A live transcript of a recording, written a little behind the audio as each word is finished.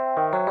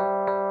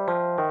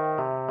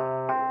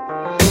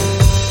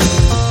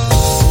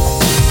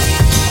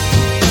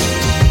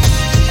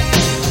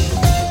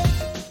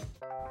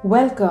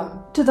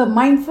Welcome to the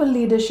Mindful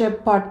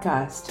Leadership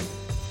Podcast.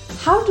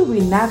 How do we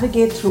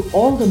navigate through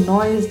all the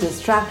noise,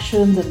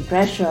 distractions, and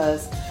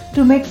pressures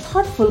to make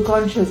thoughtful,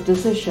 conscious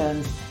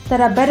decisions that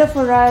are better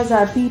for us,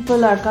 our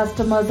people, our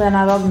customers, and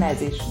our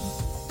organization?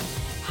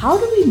 How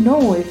do we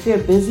know if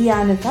we're busy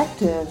and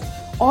effective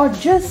or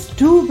just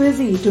too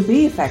busy to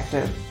be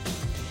effective?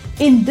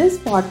 In this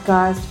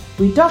podcast,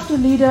 we talk to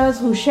leaders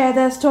who share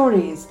their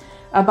stories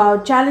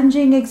about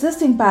challenging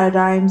existing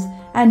paradigms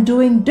and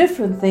doing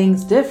different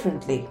things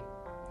differently.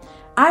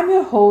 I'm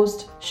your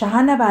host,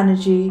 Shahana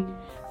Banerjee,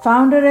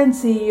 founder and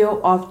CEO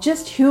of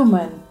Just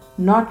Human,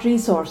 Not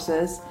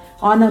Resources,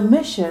 on a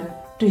mission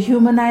to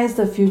humanize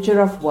the future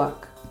of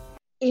work.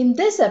 In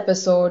this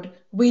episode,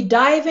 we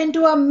dive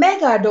into a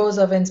mega dose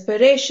of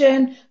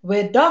inspiration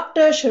with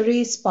Dr.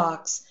 Charisse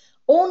Sparks,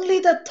 only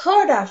the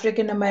third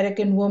African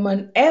American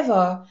woman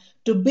ever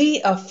to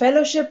be a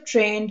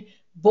fellowship-trained,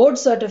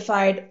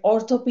 board-certified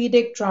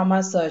orthopedic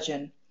trauma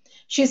surgeon.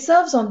 She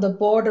serves on the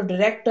board of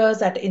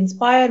directors at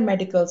Inspire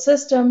Medical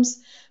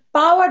Systems.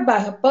 Powered by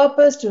her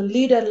purpose to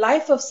lead a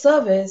life of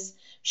service,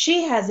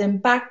 she has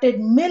impacted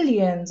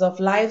millions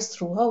of lives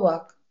through her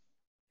work.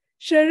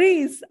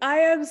 Charisse, I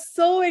am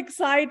so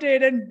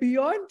excited and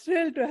beyond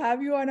thrilled to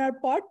have you on our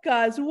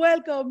podcast.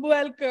 Welcome.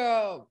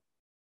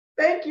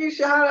 Thank you,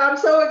 Shahana. I'm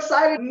so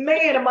excited.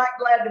 Man, am I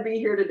glad to be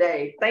here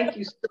today. Thank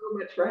you so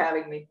much for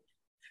having me.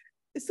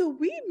 So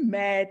we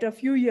met a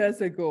few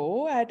years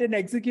ago at an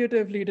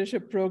executive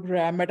leadership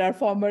program at our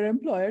former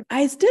employer.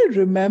 I still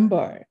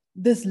remember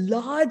this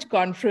large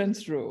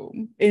conference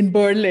room in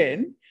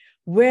Berlin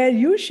where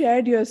you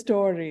shared your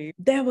story.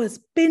 There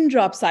was pin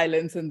drop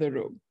silence in the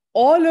room.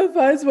 All of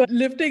us were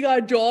lifting our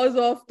jaws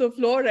off the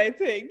floor, I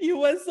think. You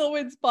were so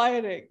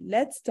inspiring.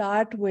 Let's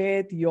start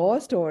with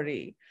your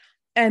story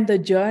and the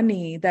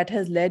journey that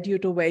has led you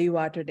to where you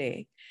are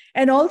today.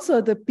 And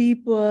also the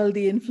people,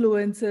 the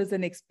influences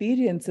and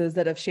experiences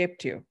that have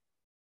shaped you.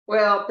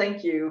 Well,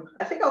 thank you.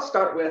 I think I'll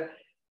start with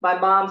my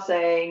mom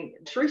saying,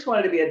 Charisse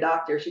wanted to be a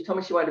doctor. She told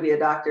me she wanted to be a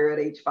doctor at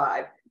age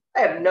 5. I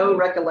have no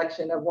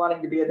recollection of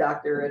wanting to be a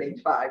doctor at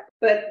age 5.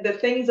 But the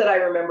things that I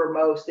remember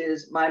most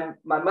is my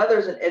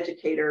mother's an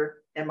educator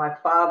and my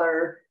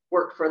father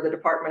worked for the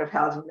Department of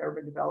Housing and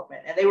Urban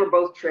Development. And they were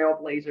both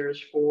trailblazers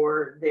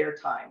for their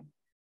time.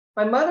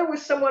 My mother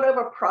was somewhat of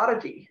a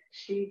prodigy.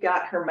 She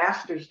got her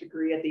master's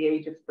degree at the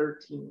age of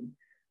 13,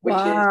 which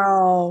is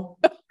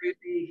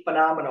really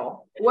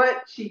phenomenal.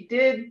 What she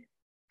did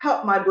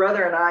help my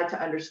brother and I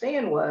to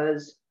understand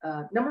was,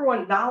 number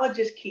one, knowledge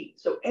is key.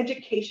 So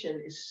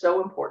education is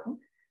so important.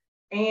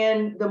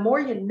 And the more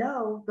you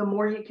know, the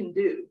more you can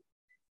do.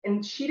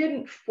 And she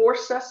didn't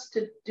force us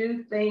to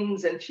do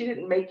things and she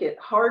didn't make it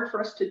hard for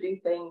us to do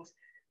things.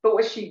 But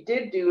what she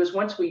did do is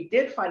once we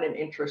did find an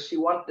interest, she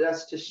wanted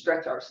us to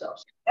stretch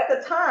ourselves. At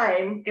the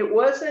time, it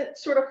wasn't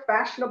sort of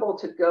fashionable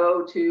to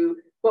go to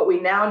what we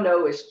now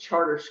know as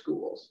charter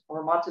schools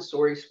or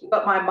Montessori school.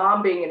 But my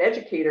mom, being an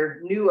educator,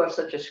 knew of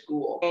such a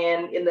school.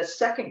 And in the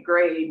second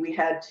grade, we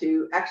had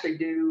to actually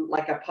do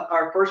like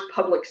our first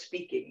public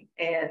speaking.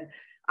 And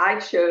I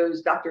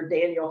chose Dr.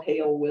 Daniel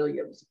Hale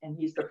Williams. And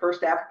he's the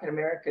first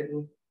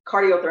African-American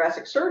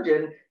cardiothoracic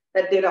surgeon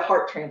that did a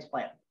heart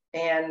transplant.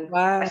 And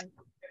wow.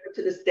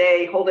 To this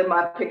day, holding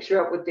my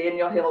picture up with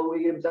Daniel Hale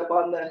Williams up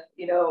on the,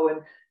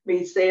 and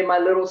me saying my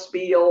little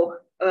spiel.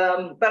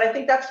 But I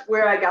think that's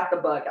where I got the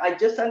bug. I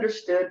just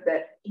understood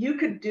that you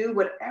could do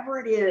whatever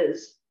it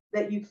is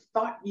that you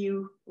thought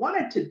you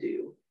wanted to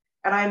do.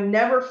 And I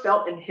never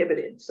felt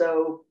inhibited.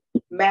 So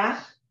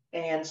math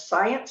and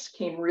science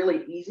came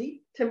really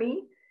easy to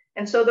me.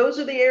 And so those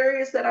are the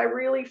areas that I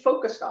really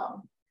focused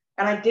on.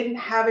 And I didn't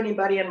have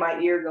anybody in my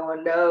ear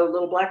going, no,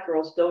 little Black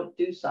girls don't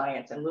do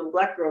science and little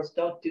Black girls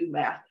don't do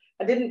math.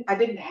 I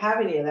didn't have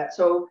any of that.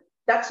 So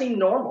that seemed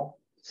normal.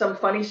 Some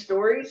funny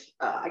stories.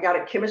 I got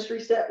a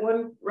chemistry set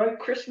one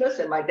Christmas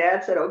and my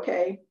dad said,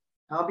 okay,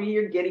 I'll be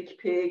your guinea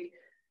pig.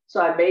 So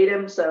I made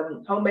him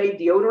some homemade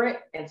deodorant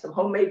and some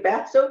homemade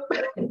bath soap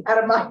out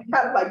of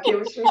my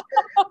chemistry set.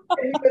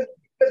 And he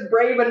was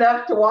brave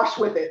enough to wash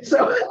with it.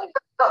 So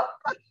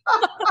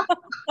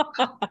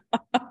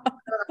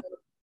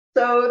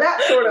So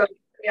that sort of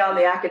put me on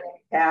the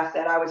academic path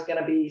that I was going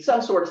to be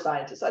some sort of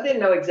scientist. I didn't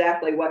know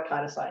exactly what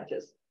kind of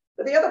scientist.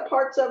 But the other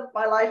parts of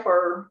my life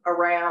are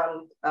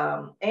around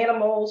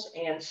animals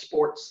and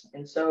sports.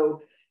 And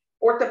so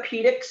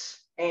orthopedics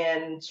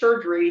and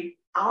surgery,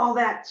 all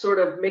that sort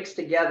of mixed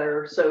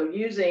together. So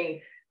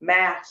using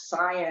math,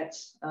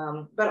 science,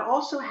 but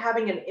also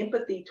having an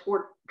empathy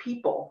toward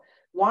people,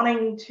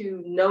 wanting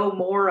to know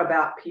more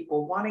about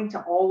people, wanting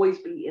to always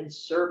be in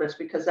service,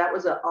 because that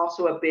was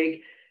also a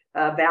big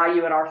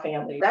value in our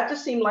family. That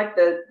just seemed like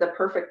the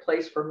perfect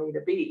place for me to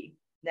be.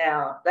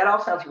 Now, that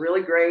all sounds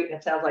really great. And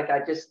it sounds like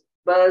I just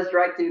buzzed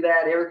right through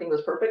that. Everything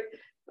was perfect.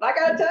 But I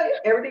got to tell you,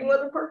 everything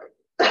wasn't perfect.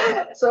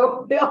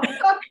 So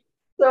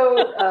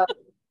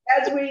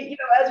as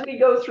we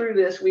go through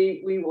this,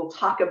 we will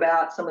talk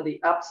about some of the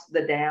ups,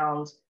 the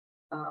downs.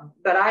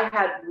 But I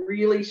had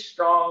really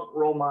strong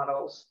role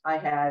models. I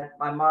had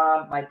my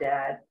mom, my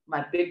dad,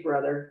 my big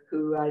brother,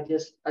 who I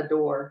just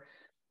adore,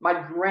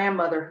 my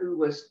grandmother, who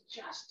was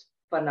just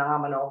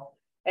phenomenal,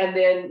 and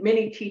then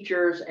many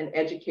teachers and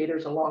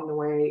educators along the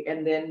way,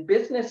 and then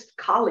business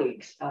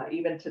colleagues,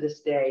 even to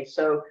this day.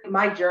 So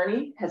my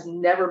journey has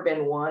never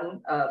been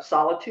one of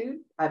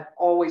solitude. I've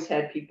always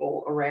had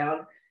people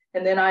around.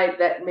 And then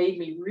that made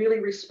me really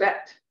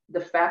respect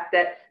the fact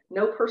that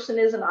no person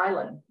is an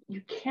island.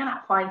 You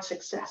cannot find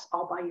success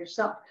all by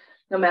yourself,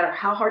 no matter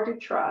how hard you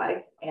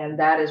try. And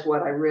that is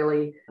what I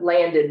really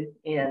landed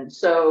in.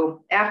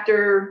 So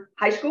after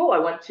high school, I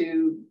went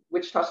to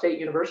Wichita State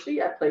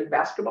University. I played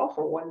basketball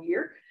for 1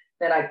 year.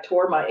 Then I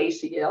tore my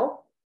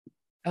ACL.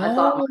 I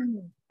thought,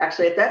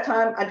 actually, at that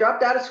time, I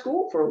dropped out of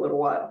school for a little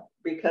while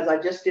because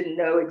I just didn't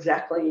know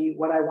exactly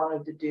what I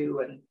wanted to do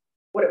and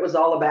what it was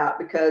all about.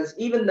 Because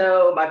even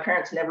though my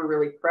parents never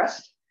really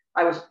pressed,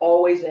 I was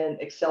always in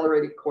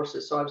accelerated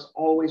courses. So I was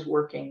always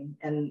working,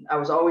 and I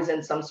was always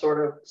in some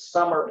sort of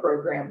summer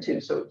program too.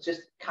 So it's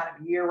just kind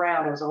of year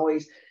round, I was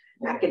always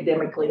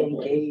academically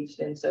engaged.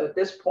 And so at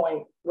this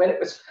point, when it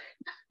was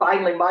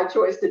finally my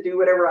choice to do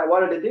whatever I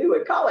wanted to do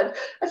at college,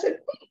 I said,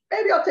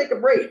 maybe I'll take a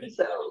break.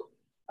 So,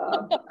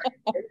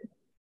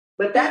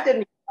 but that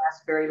didn't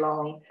last very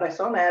long. I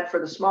saw an ad for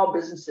the Small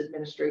Business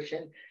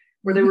Administration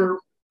where they were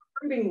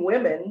recruiting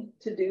women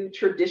to do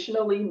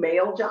traditionally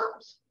male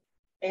jobs.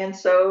 And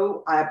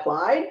so I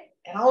applied,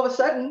 and all of a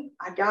sudden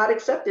I got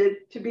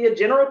accepted to be a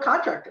general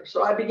contractor.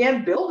 So I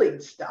began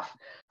building stuff.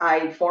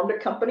 I formed a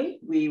company.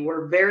 We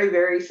were very,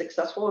 very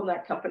successful in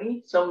that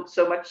company. So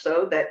much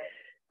so that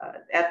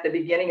at the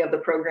beginning of the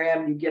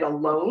program, you get a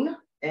loan.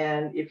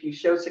 And if you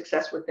show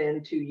success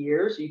within 2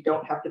 years, you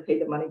don't have to pay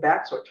the money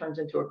back. So it turns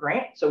into a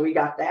grant. So we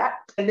got that.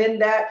 And then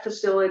that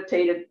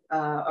facilitated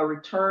a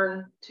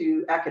return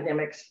to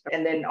academics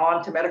and then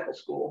on to medical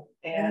school.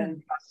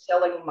 And by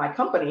selling my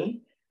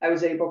company, I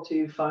was able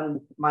to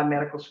fund my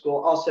medical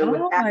school.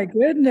 Also, my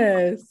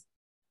goodness.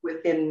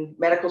 Within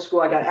medical school,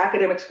 I got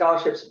academic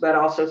scholarships, but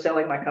also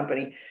selling my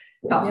company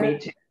helped me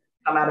to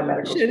come out of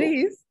medical school.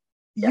 Charisse,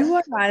 you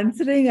are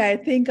answering, I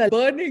think, a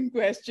burning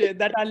question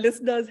that our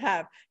listeners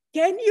have.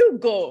 Can you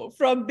go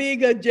from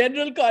being a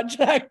general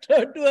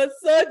contractor to a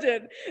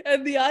surgeon?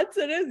 And the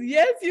answer is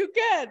yes, you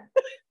can.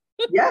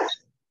 Yes.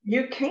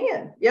 You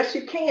can. Yes,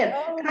 you can.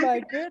 Oh,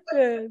 my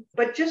goodness.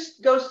 But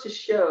just goes to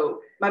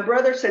show, my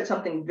brother said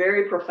something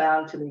very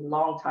profound to me a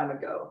long time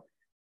ago.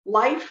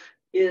 Life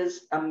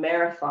is a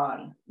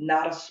marathon,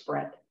 not a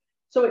sprint.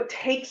 So it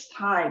takes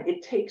time.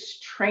 It takes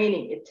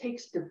training. It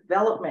takes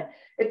development.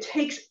 It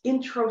takes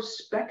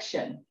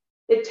introspection.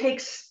 It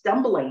takes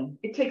stumbling.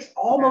 It takes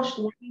almost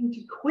wanting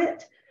to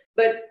quit.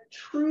 But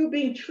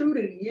being true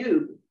to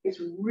you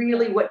is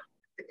really what you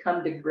have to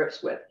come to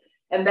grips with.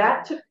 And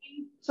that took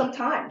me some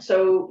time.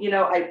 So,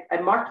 I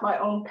marked my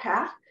own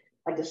path.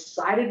 I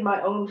decided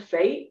my own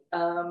fate,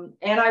 and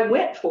I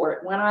went for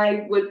it. When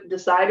I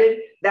decided,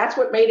 that's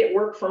what made it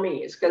work for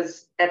me, is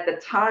because at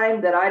the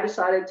time that I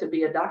decided to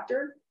be a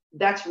doctor,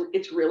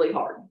 it's really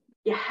hard.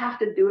 You have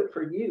to do it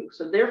for you.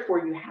 So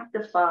therefore, you have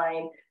to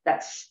find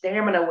that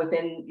stamina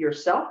within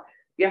yourself.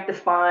 You have to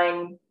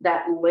find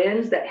that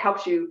lens that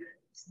helps you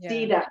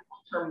see that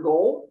long-term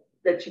goal,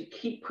 that you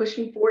keep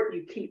pushing for it,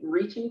 you keep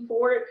reaching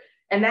for it.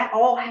 And that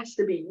all has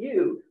to be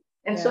you.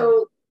 And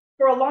so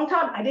for a long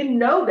time, I didn't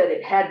know that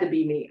it had to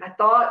be me. I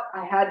thought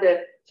I had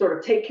to sort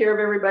of take care of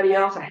everybody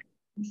else. I had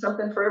to do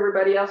something for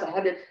everybody else. I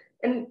had to,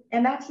 and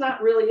that's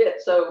not really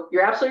it. So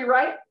you're absolutely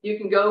right. You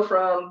can go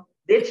from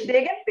ditch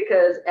digging,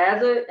 because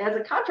as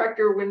a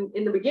contractor, when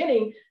in the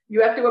beginning,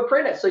 you have to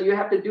apprentice. So you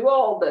have to do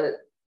all the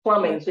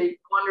plumbing. So you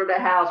go under the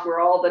house where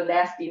all the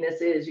nastiness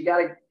is. You got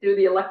to do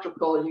the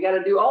electrical. You got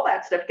to do all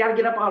that stuff. You got to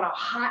get up on a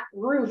hot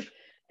roof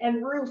in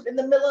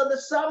the middle of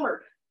the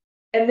summer.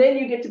 And then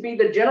you get to be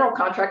the general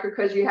contractor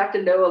because you have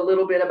to know a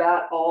little bit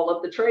about all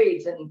of the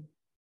trades.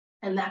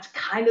 And that's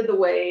kind of the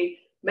way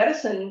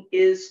medicine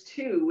is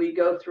too. We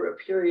go through a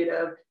period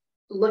of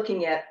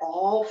looking at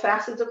all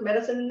facets of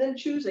medicine and then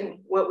choosing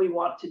what we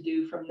want to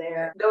do from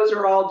there. Those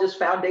are all just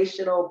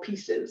foundational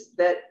pieces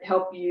that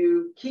help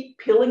you keep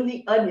peeling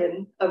the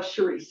onion of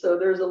Charisse. So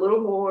there's a little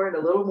more and a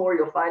little more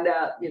you'll find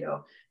out,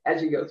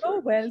 as you go through. So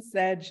well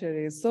said,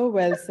 Charisse. So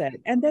well said.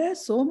 And there are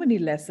so many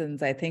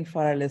lessons, I think,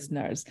 for our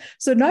listeners.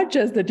 So not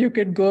just that you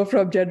can go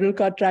from general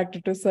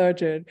contractor to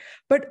surgeon,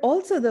 but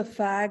also the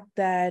fact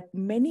that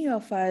many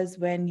of us,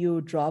 when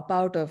you drop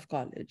out of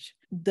college,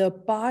 the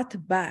path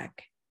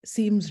back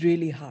seems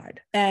really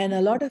hard. And a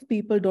lot of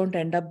people don't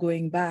end up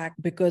going back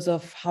because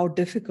of how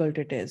difficult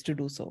it is to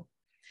do so.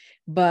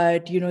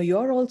 But,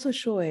 you're also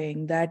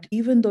showing that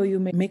even though you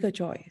may make a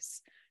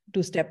choice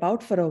to step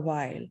out for a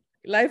while,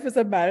 life is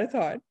a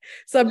marathon.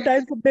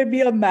 Sometimes it may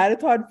be a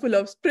marathon full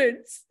of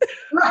sprints,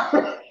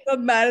 a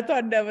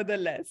marathon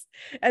nevertheless.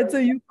 And so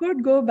you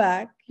could go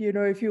back,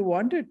 if you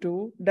wanted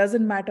to,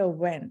 doesn't matter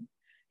when.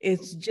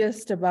 It's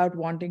just about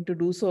wanting to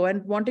do so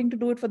and wanting to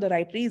do it for the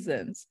right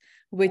reasons,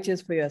 which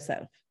is for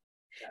yourself.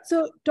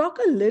 So talk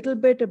a little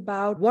bit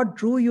about what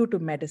drew you to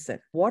medicine.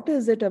 What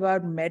is it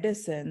about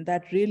medicine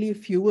that really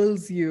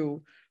fuels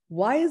you?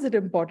 Why is it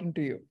important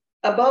to you?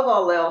 Above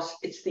all else,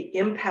 it's the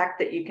impact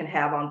that you can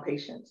have on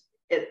patients.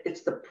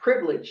 It's the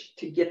privilege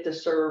to get to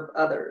serve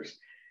others.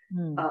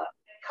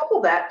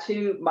 Couple that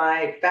to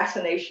my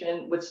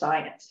fascination with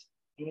science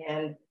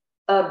and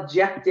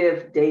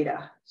objective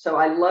data. So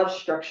I love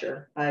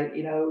structure.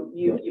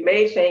 You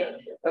may think,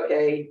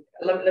 okay,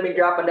 let me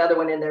drop another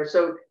one in there.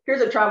 So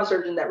here's a trauma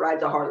surgeon that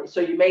rides a Harley.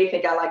 So you may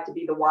think I like to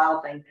be the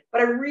wild thing,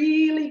 but I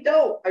really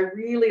don't. I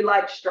really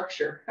like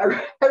structure.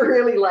 I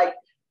really like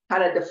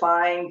kind of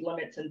defined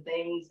limits and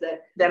things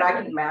that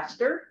I can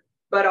master,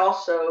 but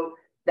also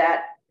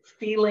that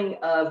feeling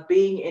of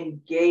being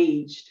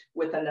engaged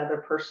with another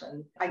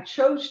person. I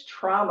chose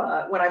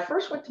trauma. When I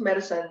first went to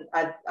medicine,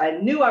 I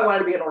knew I wanted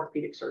to be an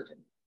orthopedic surgeon.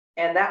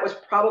 And that was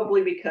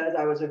probably because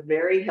I was a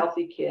very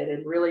healthy kid.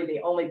 And really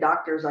the only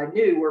doctors I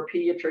knew were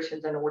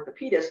pediatricians and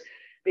orthopedists,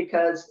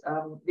 because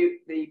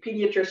the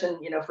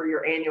pediatrician, for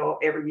your annual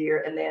every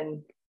year, and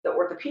then the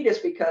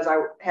orthopedist because I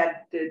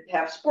had to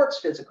have sports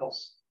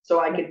physicals. So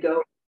I could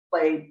go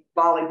play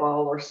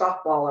volleyball or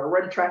softball or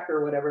run track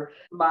or whatever.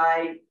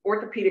 My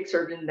orthopedic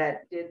surgeon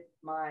that did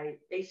my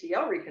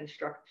ACL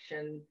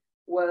reconstruction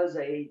was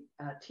a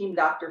team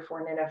doctor for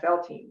an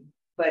NFL team.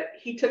 But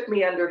he took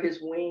me under his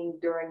wing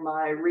during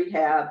my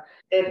rehab,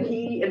 and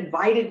he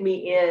invited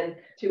me in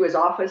to his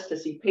office to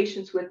see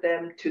patients with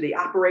them, to the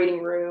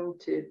operating room,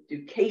 to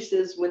do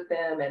cases with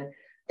them,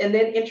 and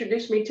then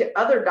introduced me to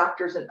other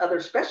doctors and other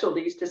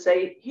specialties to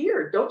say,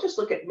 here, don't just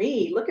look at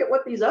me, look at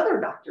what these other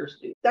doctors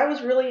do. That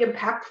was really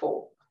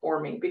impactful for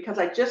me because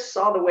I just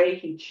saw the way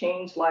he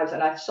changed lives,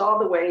 and I saw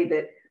the way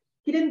that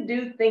he didn't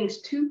do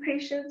things to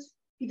patients,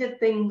 he did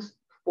things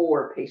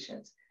for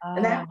patients.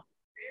 And that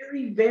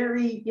very,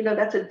 very,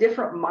 that's a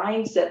different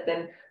mindset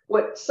than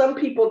what some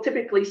people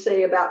typically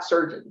say about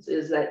surgeons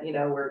is that,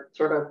 we're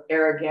sort of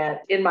arrogant.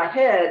 In my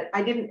head,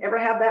 I didn't ever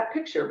have that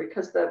picture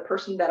because the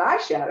person that I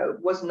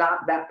shadowed was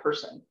not that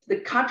person. The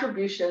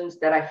contributions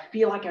that I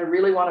feel like I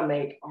really want to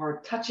make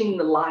are touching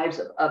the lives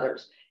of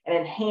others and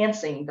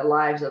enhancing the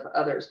lives of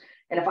others.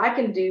 And if I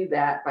can do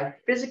that by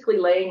physically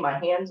laying my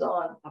hands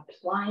on,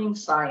 applying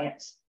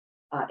science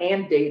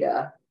and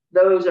data,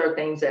 those are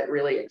things that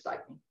really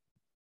excite me.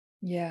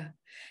 Yeah.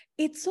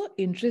 It's so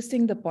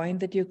interesting, the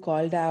point that you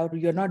called out.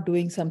 You're not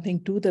doing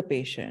something to the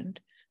patient,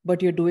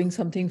 but you're doing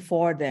something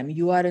for them.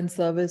 You are in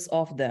service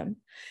of them.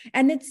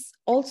 And it's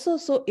also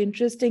so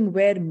interesting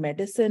where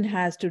medicine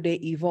has today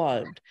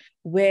evolved,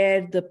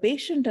 where the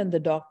patient and the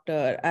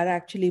doctor are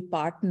actually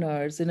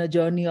partners in a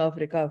journey of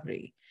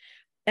recovery.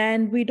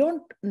 And we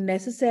don't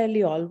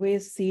necessarily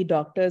always see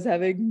doctors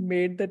having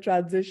made the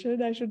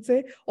transition, I should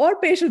say, or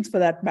patients for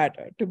that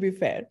matter, to be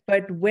fair.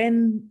 But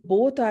when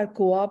both are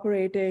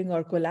cooperating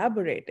or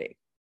collaborating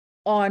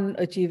on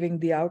achieving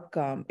the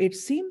outcome, it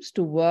seems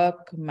to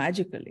work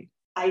magically.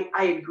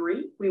 I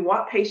agree. We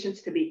want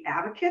patients to be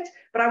advocates,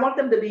 but I want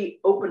them to be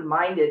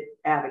open-minded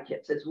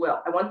advocates as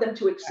well. I want them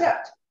to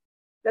accept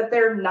that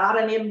they're not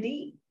an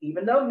MD,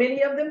 even though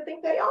many of them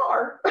think they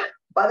are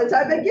by the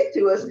time they get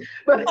to us.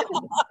 But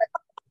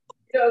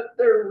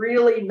they're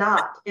really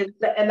not.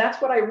 And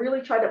that's what I really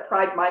try to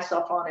pride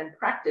myself on in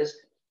practice,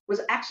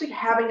 was actually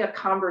having a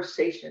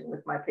conversation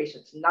with my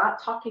patients,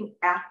 not talking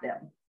at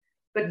them,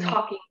 but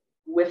talking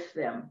with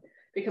them.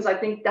 Because I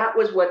think that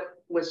was what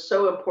was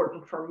so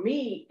important for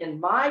me in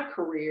my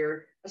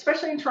career,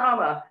 especially in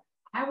trauma.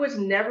 I was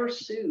never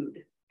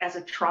sued as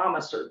a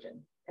trauma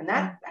surgeon. And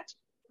that's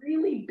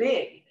really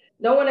big.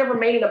 No one ever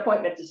made an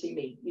appointment to see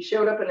me. You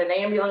showed up in an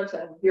ambulance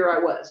and here I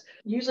was.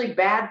 Usually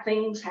bad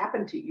things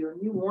happen to you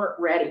and you weren't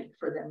ready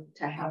for them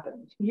to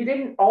happen. You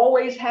didn't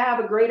always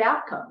have a great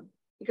outcome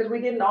because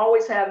we didn't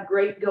always have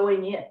great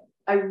going in.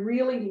 I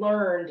really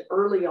learned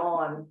early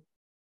on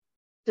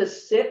to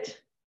sit,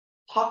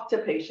 talk to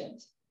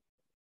patients.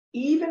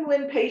 Even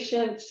when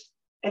patients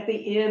at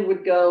the end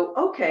would go,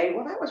 okay,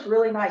 well, that was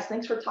really nice.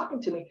 Thanks for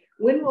talking to me.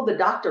 When will the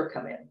doctor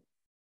come in?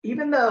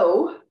 Even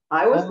though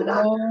I was the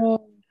doctor.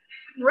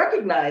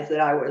 Recognize that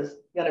I was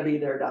going to be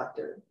their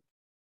doctor.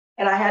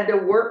 And I had to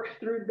work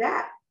through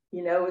that,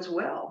 as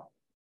well.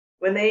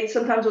 When they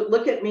sometimes would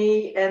look at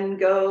me and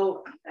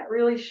go, I'm not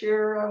really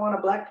sure I want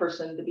a Black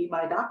person to be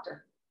my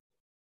doctor.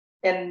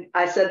 And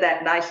I said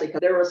that nicely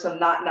because there were some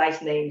not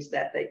nice names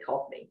that they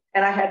called me.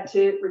 And I had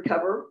to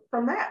recover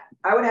from that.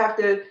 I would have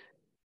to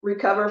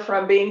recover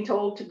from being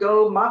told to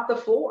go mop the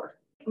floor.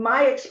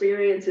 My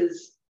experience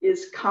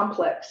is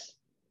complex,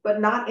 but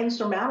not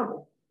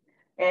insurmountable.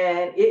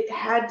 And it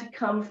had to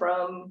come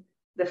from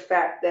the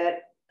fact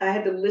that I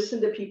had to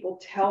listen to people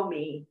tell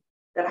me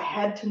that I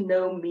had to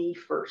know me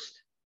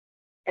first.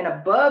 And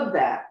above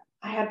that,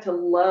 I had to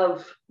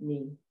love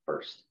me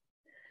first.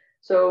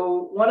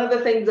 So one of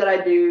the things that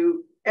I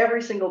do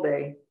every single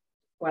day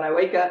when I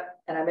wake up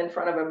and I'm in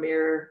front of a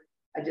mirror,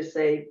 I just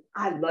say,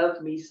 I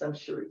love me some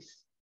Charisse.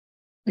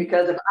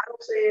 Because if I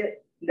don't say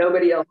it,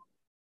 nobody else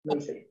may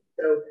say it.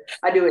 So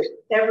I do it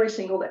every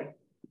single day.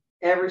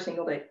 every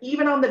single day,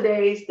 even on the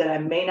days that I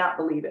may not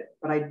believe it,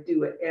 but I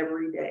do it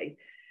every day.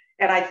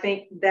 And I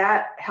think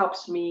that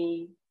helps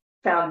me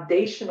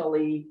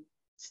foundationally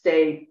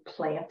stay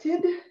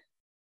planted,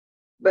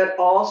 but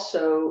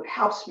also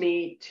helps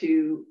me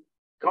to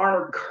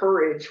garner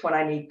courage when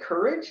I need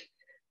courage,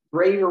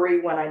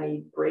 bravery when I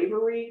need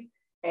bravery,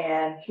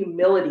 and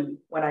humility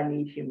when I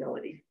need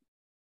humility.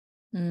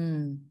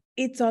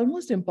 It's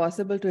almost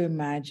impossible to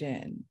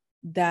imagine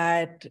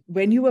that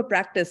when you were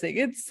practicing,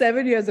 it's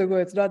 7 years ago,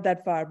 it's not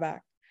that far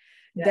back,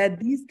 that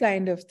these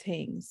kind of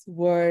things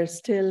were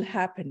still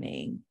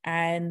happening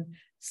and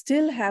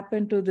still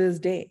happen to this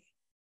day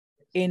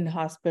in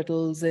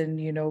hospitals, and,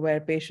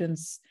 where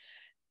patients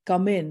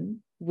come in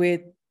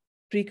with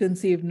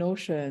preconceived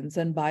notions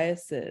and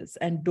biases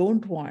and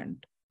don't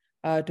want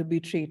to be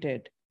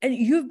treated. And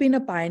you've been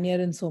a pioneer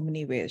in so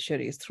many ways,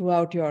 Charisse,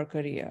 throughout your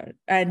career,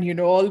 and,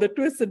 all the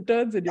twists and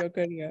turns in your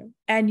career.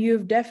 And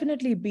you've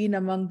definitely been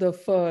among the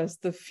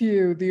first, the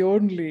few, the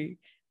only,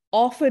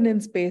 often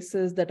in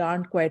spaces that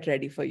aren't quite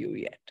ready for you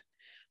yet.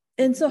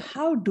 And so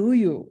how do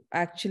you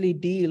actually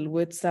deal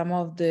with some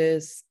of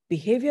this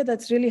behavior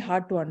that's really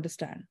hard to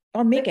understand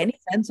or make any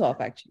sense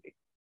of, actually?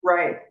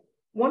 Right.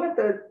 One of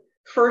the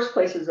first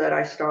places that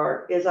I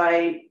start is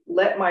I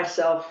let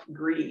myself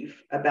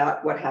grieve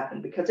about what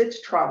happened, because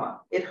it's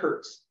trauma. It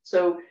hurts.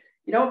 So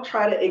you don't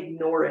try to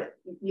ignore it.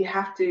 You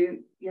have to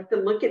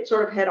look at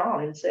sort of head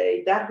on and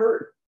say, that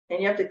hurt. And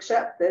you have to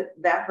accept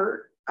that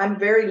hurt. I'm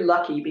very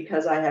lucky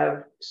because I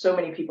have so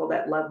many people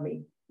that love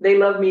me. They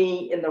love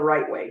me in the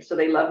right way. So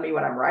they love me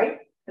when I'm right,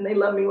 and they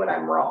love me when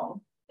I'm wrong.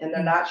 And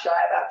they're not shy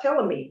about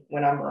telling me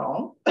when I'm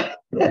wrong.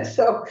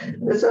 So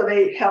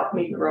they help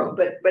me grow.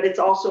 But it's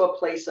also a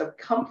place of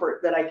comfort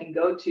that I can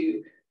go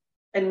to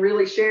and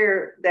really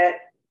share that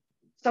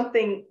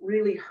something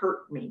really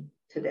hurt me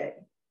today.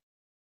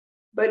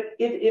 But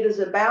it is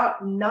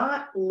about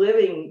not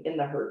living in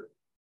the hurt,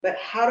 but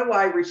how do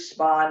I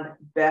respond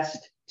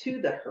best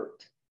to the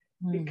hurt?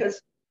 Because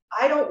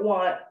I don't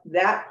want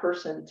that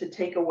person to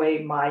take away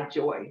my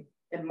joy.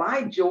 And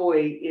my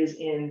joy is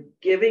in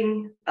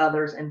giving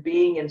others and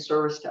being in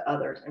service to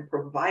others and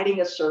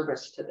providing a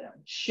service to them.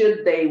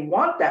 Should they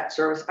want that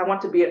service, I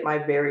want to be at my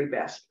very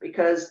best,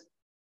 because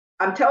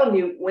I'm telling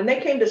you, when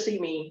they came to see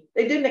me,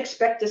 they didn't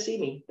expect to see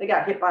me. They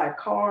got hit by a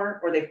car,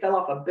 or they fell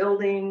off a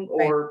building,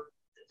 or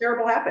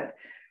terrible happened.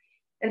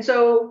 And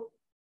so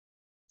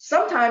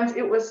sometimes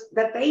it was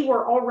that they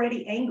were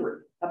already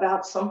angry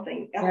about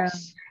something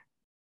else.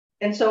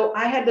 Yeah. And so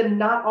I had to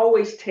not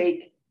always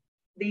take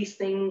these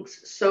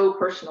things so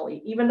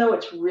personally, even though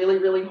it's really,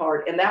 really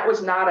hard. And that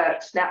was not a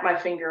snap my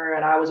finger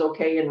and I was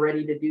okay and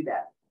ready to do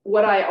that.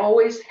 What I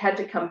always had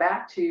to come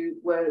back to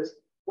was,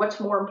 what's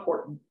more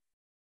important,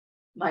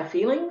 my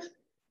feelings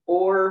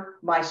or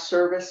my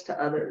service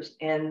to others?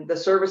 And the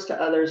service to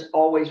others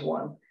always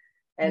won.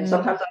 And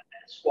sometimes I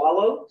had to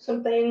swallow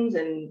some things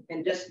and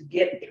just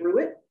get through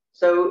it.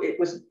 So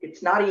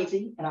it's not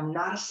easy, and I'm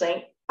not a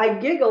saint. I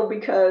giggle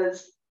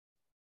because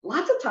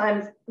lots of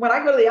times when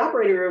I go to the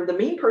operating room, the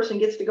mean person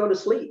gets to go to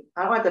sleep.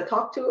 I don't have to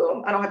talk to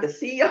them. I don't have to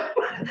see them.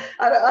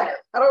 I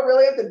don't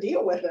really have to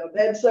deal with them.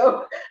 And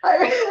so,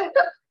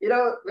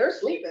 they're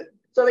sleeping.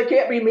 So they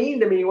can't be mean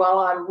to me while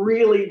I'm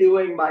really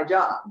doing my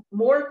job.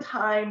 More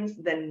times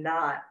than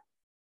not,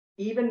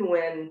 even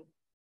when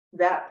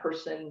that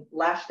person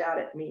lashed out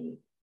at me,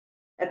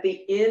 at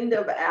the end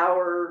of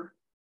our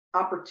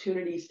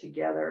opportunities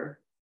together,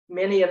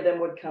 many of them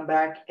would come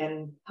back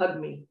and hug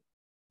me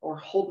or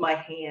hold my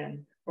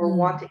hand, or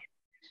want to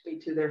introduce me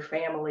to their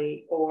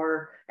family,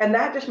 and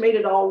that just made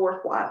it all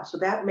worthwhile. So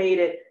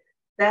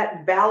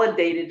that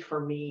validated for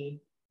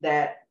me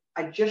that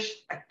I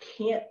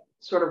can't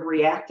sort of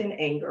react in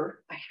anger.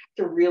 I have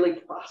to really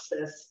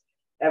process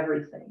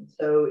everything.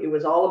 So it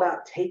was all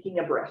about taking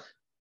a breath,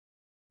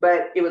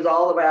 but it was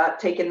all about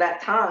taking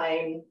that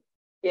time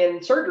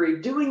in surgery,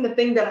 doing the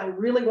thing that I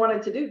really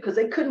wanted to do, because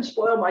they couldn't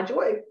spoil my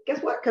joy.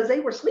 Guess what? Because they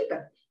were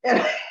sleeping. And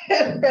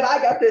I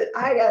got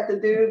to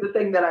do the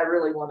thing that I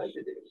really wanted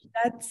to do.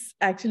 That's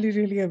actually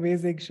really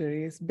amazing,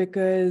 Charisse,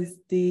 because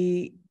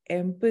the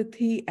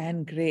empathy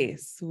and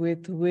grace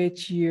with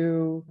which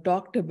you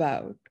talked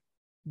about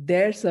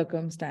their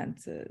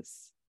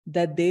circumstances,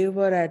 that they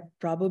were at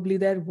probably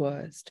their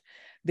worst,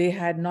 they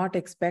had not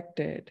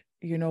expected,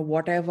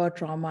 whatever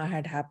trauma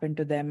had happened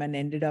to them and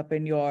ended up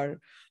in your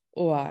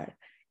OR,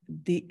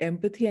 the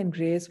empathy and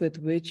grace with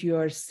which you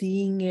are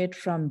seeing it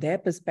from their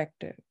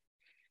perspective,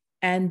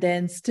 and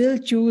then still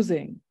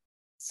choosing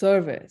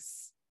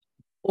service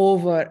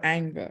over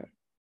anger,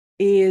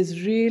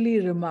 is really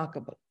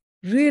remarkable,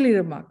 really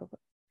remarkable.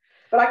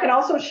 But I can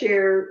also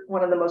share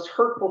one of the most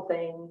hurtful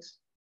things.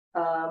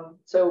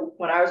 So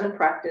when I was in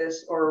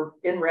practice or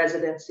in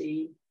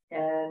residency,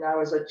 and I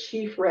was a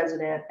chief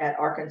resident at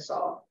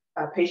Arkansas,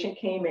 a patient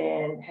came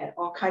in, had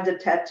all kinds of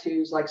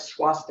tattoos like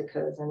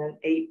swastikas and an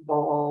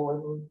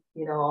 8-ball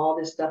and, all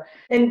this stuff.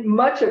 And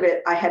much of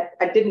it I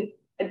didn't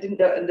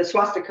know. The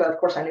swastika, of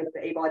course, I knew, but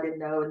the 8-ball I didn't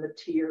know, and the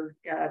tear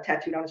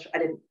tattooed on his, I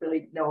didn't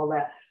really know all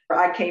that.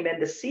 I came in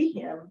to see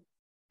him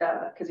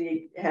because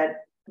he had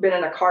been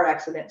in a car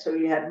accident. So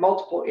he had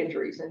multiple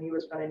injuries and he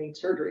was going to need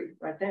surgery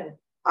right then.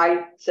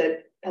 I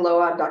said,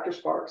 hello, I'm Dr.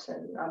 Sparks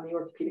and I'm the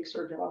orthopedic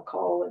surgeon on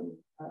call.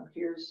 And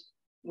here's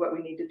what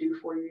we need to do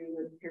for you.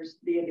 And here's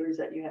the injuries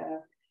that you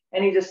have.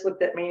 And he just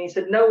looked at me and he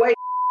said, no way,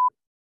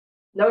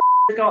 no,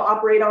 you're going to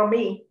operate on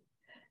me.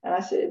 And I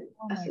said,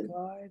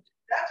 God.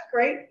 That's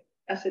great.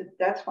 I said,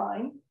 that's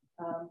fine.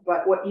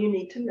 But what you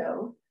need to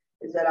know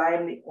is that I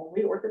am the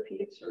only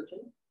orthopedic surgeon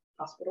in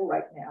the hospital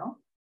right now.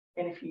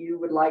 And if you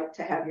would like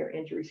to have your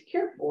injuries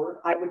cared for,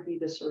 I would be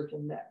the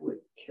surgeon that would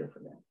care for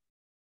them.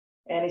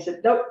 And he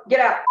said, nope, get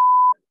out,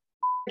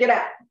 get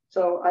out.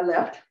 So I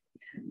left.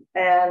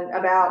 And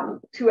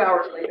about 2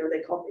 hours later,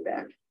 they called me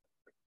back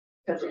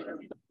because it was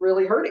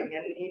really hurting.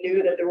 And he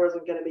knew that there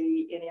wasn't going to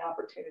be any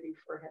opportunity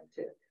for him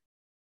to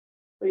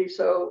leave.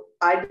 So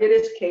I did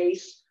his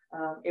case.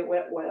 It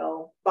went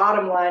well.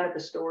 Bottom line of the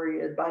story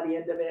is by the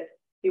end of it,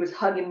 he was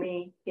hugging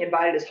me. He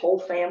invited his whole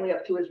family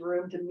up to his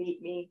room to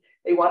meet me.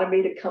 They wanted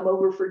me to come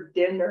over for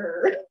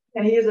dinner.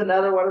 And he is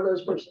another one of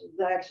those persons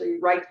that actually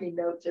writes me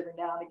notes every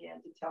now and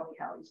again to tell me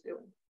how he's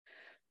doing.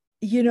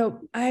 You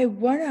know, I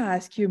want to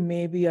ask you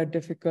maybe a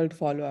difficult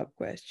follow-up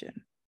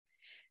question.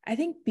 I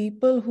think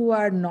people who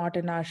are not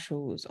in our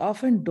shoes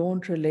often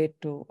don't relate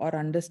to or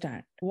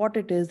understand what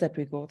it is that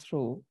we go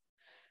through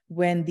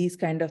when these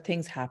kind of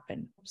things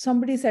happen.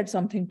 Somebody said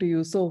something to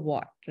you, so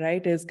what,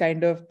 right? Is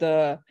kind of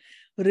the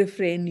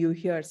refrain you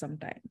hear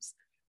sometimes.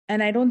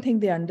 And I don't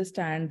think they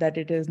understand that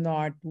it is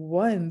not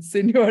once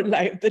in your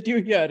life that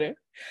you hear it.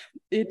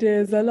 It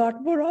is a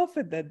lot more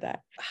often than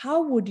that.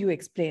 How would you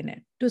explain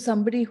it to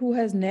somebody who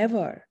has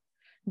never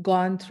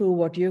gone through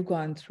what you've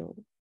gone through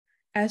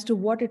as to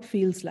what it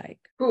feels like?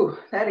 Ooh,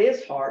 that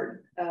is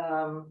hard.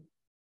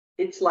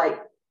 It's like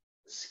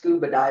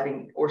scuba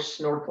diving or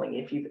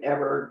snorkeling if you've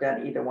ever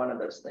done either one of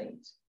those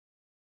things.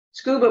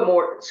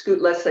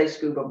 Let's say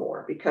scuba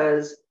more,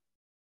 because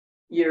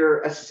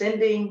you're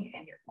ascending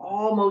and you're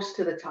almost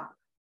to the top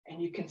and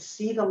you can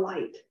see the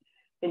light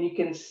and you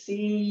can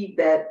see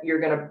that you're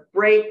going to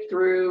break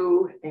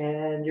through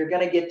and you're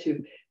going to get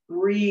to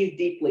breathe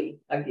deeply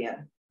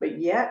again. But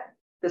yet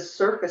the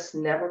surface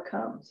never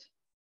comes.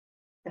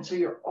 And so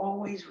you're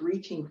always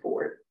reaching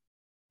for it.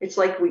 It's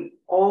like we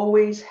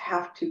always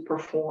have to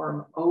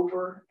perform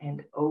over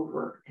and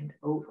over and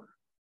over.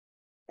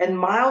 And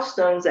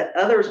milestones that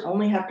others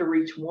only have to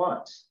reach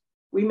once,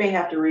 we may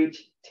have to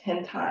reach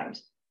 10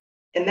 times.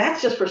 And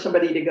that's just for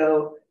somebody to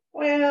go,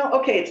 well,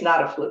 okay, it's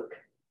not a fluke,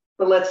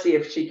 but let's see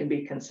if she can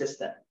be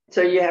consistent.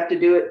 So you have to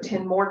do it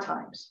 10 more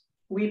times.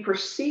 We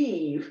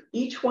perceive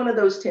each one of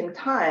those 10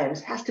 times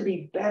has to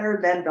be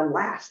better than the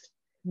last.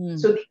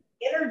 So the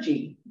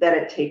energy that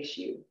it takes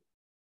you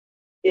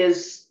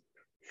is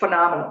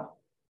phenomenal.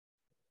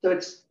 So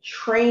it's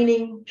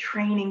training,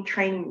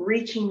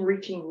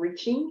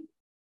 reaching,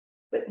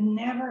 but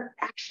never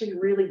actually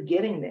really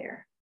getting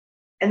there.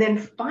 And then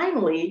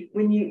finally,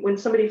 when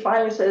somebody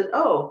finally says,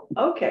 oh,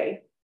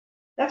 okay,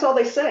 that's all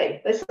they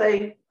say. They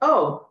say,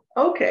 oh,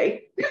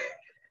 okay.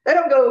 They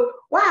don't go,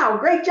 wow,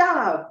 great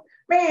job.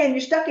 Man,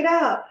 you stuck it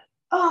out.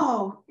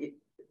 Oh,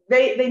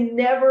 they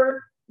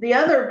never, the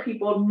other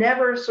people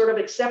never sort of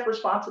accept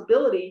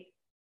responsibility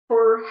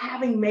for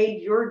having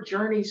made your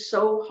journey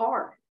so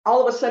hard.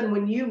 All of a sudden,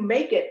 when you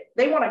make it,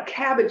 they want to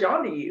cabbage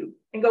onto you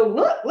and go,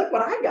 look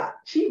what I got.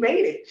 She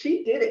made it.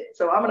 She did it.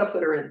 So I'm going to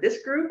put her in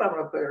this group. I'm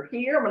going to put her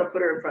here. I'm going to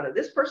put her in front of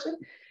this person.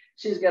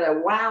 She's going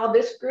to wow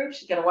this group.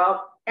 She's going to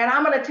wow. And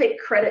I'm going to take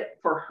credit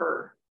for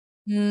her.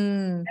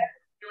 That's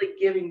really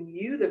giving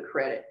you the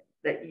credit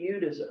that you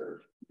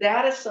deserve.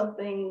 That is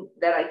something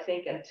that I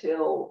think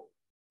until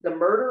the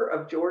murder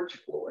of George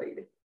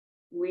Floyd,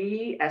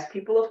 we as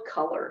people of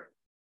color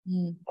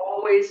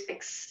always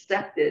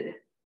accepted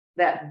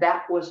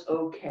that was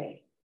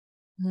okay.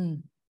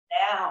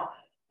 Now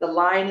the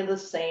line in the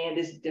sand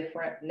is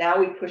different. Now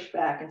we push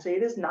back and say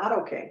it is not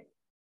okay.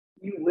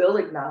 You will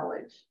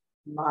acknowledge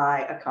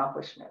my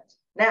accomplishments.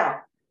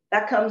 Now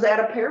that comes at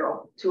a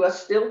peril to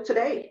us still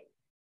today.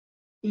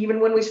 Even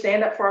when we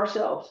stand up for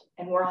ourselves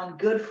and we're on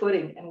good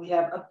footing and we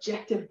have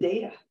objective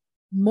data.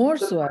 More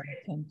so, I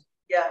think.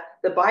 Yeah,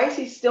 the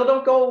biases still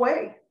don't go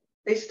away.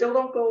 They still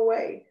don't go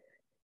away.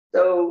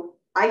 So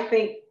I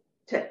think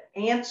to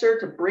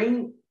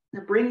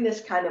bring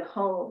this kind of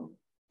home,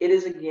 it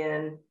is,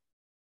 again,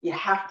 you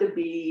have to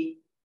be,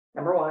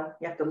 number one,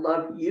 you have to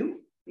love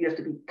you. You have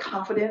to be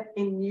confident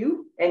in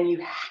you, and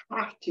you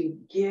have to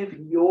give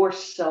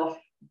yourself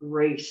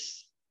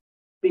grace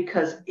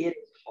because it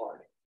is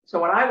hard.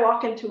 So when I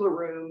walk into a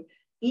room,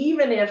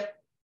 even if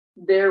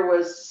there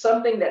was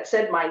something that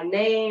said my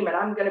name and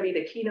I'm going to be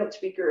the keynote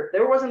speaker, if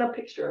there wasn't a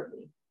picture of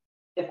me,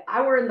 if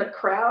I were in the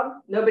crowd,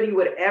 nobody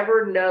would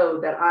ever know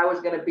that I was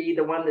going to be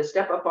the one to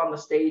step up on the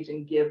stage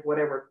and give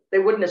whatever. They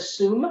wouldn't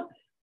assume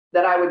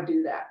that I would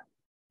do that.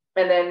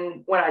 And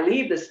then when I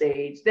leave the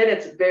stage, then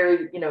it's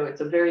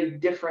it's a very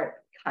different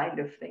kind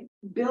of thing.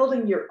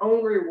 Building your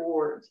own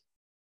rewards,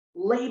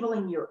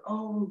 labeling your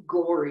own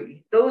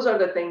glory. Those are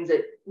the things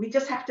that we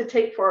just have to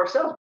take for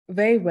ourselves.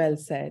 Very well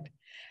said.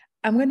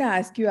 I'm going to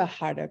ask you a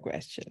harder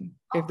question,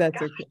 if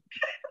that's okay.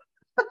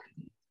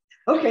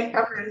 Okay,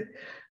 I'm ready.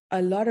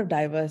 A lot of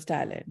diverse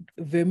talent,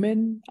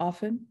 women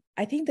often.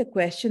 I think the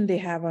question they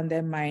have on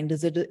their mind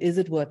is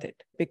it worth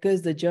it?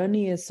 Because the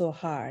journey is so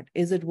hard.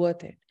 Is it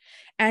worth it?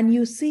 And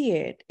you see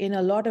it in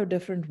a lot of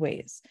different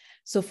ways.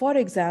 So, for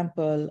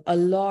example, a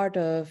lot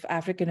of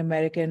African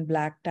American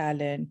Black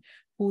talent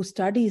who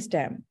study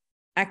STEM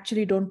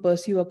actually don't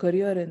pursue a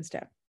career in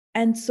STEM.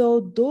 And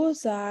so,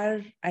 those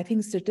are, I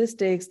think,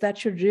 statistics that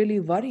should really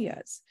worry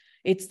us.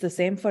 It's the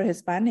same for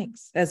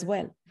Hispanics as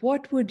well.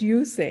 What would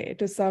you say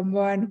to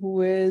someone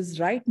who is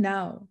right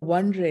now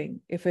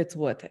wondering if it's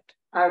worth it?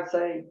 I would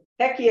say,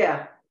 heck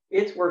yeah,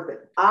 it's worth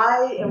it.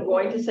 I am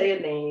going to say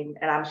a name,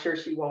 and I'm sure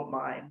she won't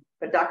mind,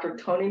 but Dr.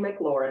 Toni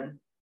McLaurin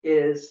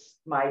is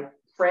my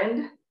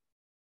friend,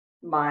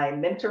 my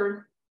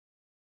mentor,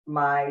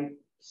 my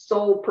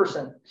soul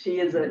person. She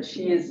is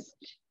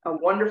a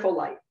wonderful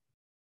light.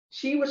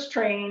 She was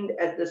trained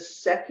as the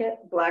second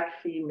Black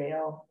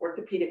female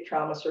orthopedic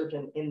trauma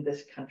surgeon in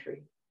this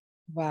country.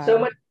 Wow. So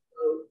much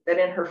so that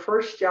in her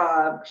first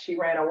job, she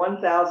ran a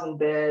 1,000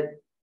 bed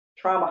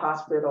trauma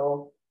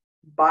hospital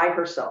by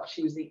herself.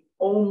 She was the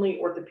only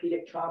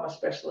orthopedic trauma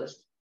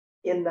specialist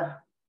and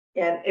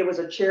it was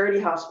a charity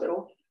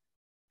hospital.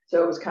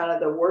 So it was kind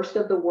of the worst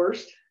of the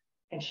worst.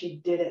 And she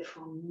did it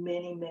for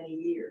many, many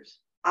years.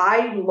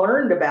 I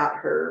learned about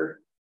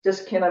her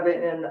just kind of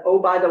in an, oh,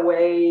 by the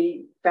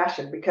way,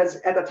 fashion, because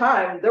at the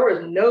time, there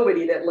was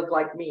nobody that looked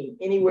like me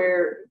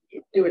anywhere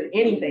doing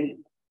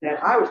anything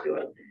that I was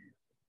doing.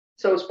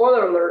 So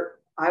spoiler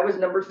alert, I was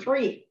number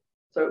 3.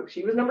 So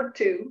she was number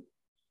 2.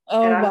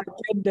 Oh, and my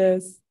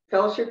goodness.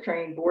 Fellowship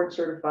trained, board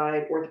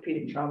certified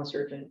orthopedic trauma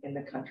surgeon in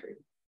the country.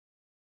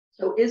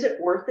 So is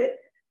it worth it?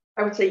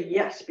 I would say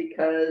yes,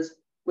 because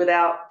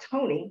without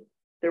Toni,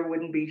 there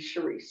wouldn't be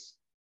Charisse.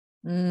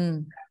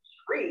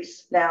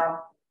 Charisse,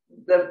 now,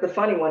 the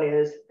funny one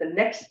is the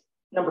next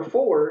number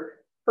 4,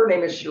 her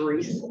name is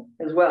Charisse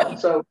as well.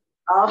 So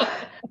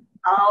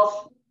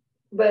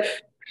but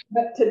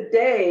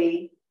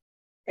today,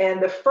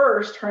 and the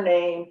first, her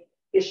name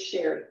is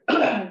Sherry,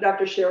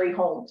 Dr. Sherry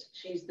Holmes.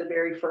 She's the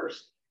very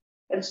first.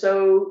 And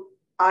so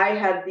I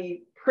had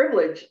the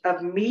privilege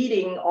of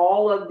meeting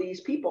all of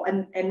these people.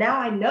 And now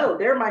I know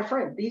they're my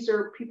friends. These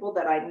are people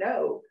that I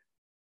know.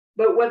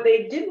 But what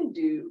they didn't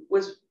do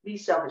was be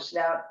selfish.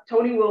 Now,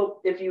 Toni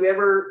will, if you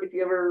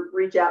ever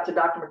reach out to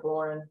Dr.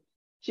 McLaurin,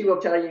 she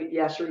will tell you,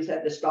 yeah, Charisse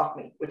had to stalk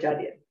me, which I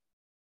did.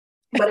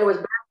 But it was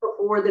back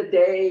before the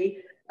day.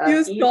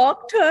 You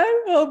stalked her?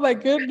 Oh my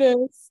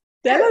goodness.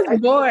 Tell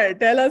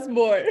us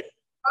more.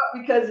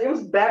 Because it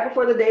was back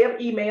before the day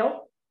of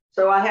email.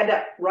 So I had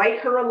to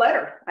write her a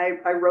letter.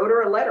 I wrote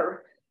her a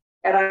letter.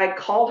 And I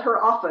called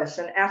her office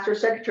and asked her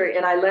secretary.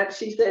 And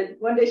she said,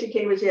 one day she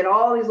came and she had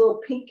all these little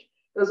pink,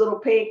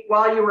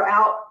 while you were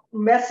out,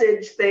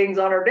 message things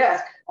on her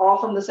desk, all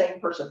from the same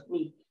person,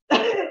 me,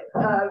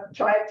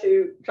 trying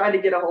to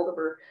get a hold of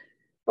her.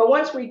 But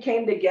once we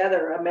came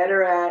together, I met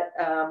her at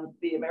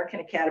the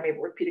American Academy of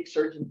Orthopedic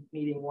Surgeons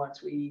meeting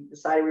once. We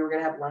decided we were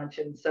going to have lunch.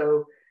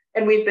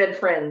 And we've been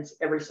friends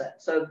ever since.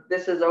 So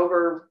this is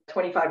over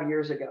 25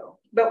 years ago.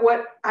 But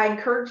what I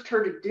encouraged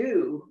her to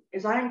do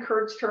is I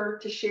encouraged her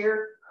to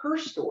share her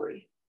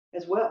story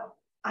as well.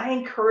 I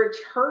encouraged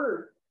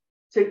her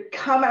to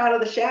come out of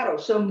the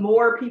shadows so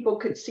more people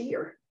could see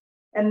her.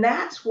 And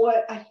that's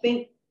what I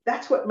think,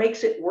 that's what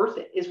makes it worth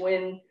it, is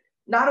when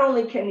not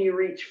only can you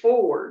reach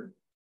forward,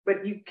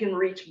 but you can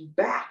reach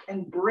back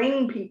and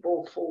bring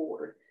people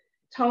forward.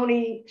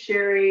 Toni,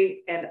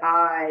 Sherry, and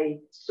I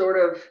sort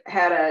of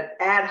had an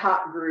ad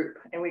hoc group,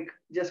 and we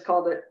just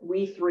called it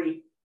We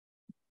Three.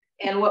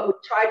 And what we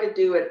tried to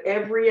do at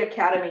every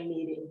academy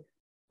meeting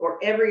or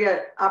every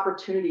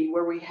opportunity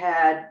where we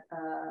had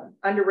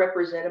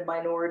underrepresented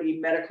minority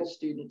medical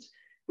students,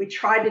 we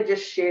tried to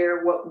just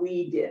share what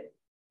we did,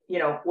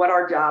 what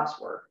our jobs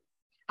were.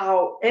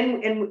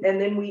 And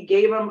then we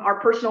gave them our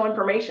personal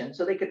information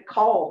so they could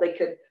call, they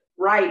could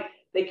write,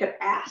 they could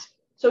ask.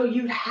 So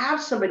you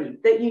have somebody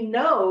that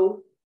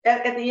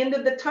at the end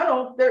of the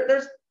tunnel,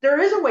 there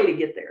is a way to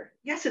get there.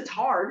 Yes, it's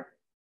hard,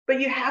 but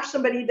you have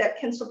somebody that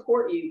can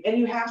support you, and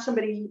you have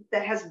somebody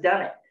that has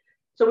done it.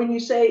 So when you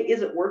say,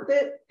 is it worth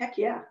it? Heck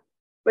yeah.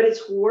 But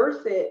it's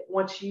worth it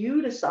once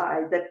you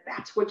decide that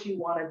that's what you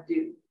want to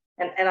do.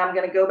 And I'm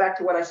going to go back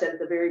to what I said at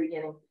the very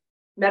beginning.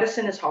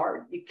 Medicine is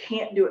hard. You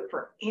can't do it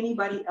for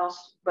anybody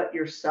else but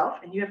yourself.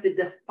 And you have to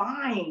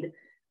define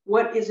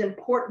what is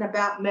important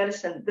about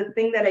medicine, the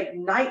thing that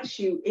ignites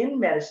you in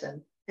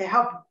medicine to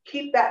help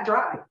keep that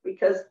drive,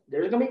 because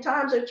there's going to be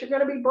times that you're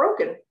going to be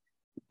broken.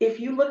 If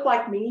you look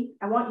like me,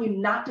 I want you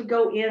not to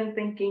go in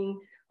thinking,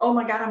 oh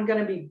my God, I'm going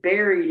to be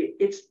buried.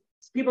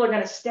 People are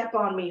going to step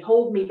on me,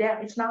 hold me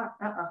down. It's not,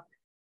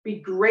 Be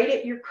great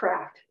at your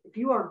craft. If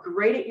you are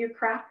great at your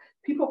craft,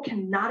 people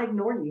cannot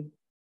ignore you.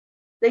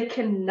 They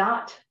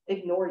cannot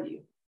ignore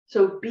you.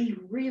 So be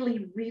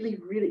really, really,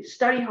 really,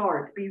 study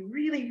hard. Be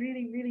really,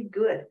 really, really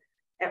good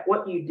at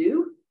what you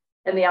do,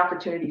 and the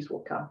opportunities will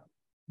come.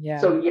 Yeah.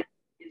 So yeah,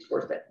 it's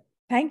worth it.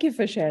 Thank you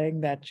for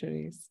sharing that,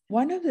 Charisse.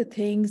 One of the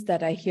things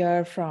that I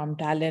hear from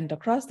talent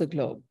across the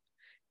globe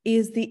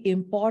is the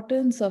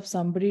importance of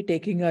somebody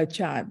taking a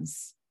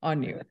chance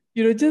on you.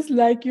 You know, just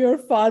like your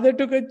father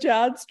took a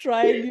chance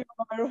trying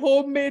your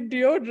homemade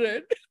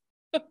deodorant.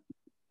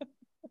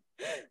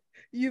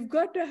 You've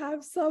got to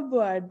have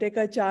someone take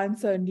a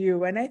chance on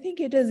you. And I think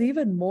it is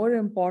even more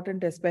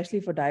important,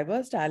 especially for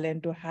diverse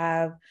talent, to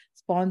have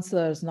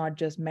sponsors, not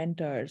just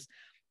mentors.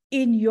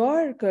 In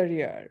your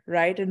career,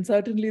 right? And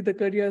certainly the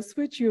career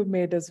switch you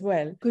made as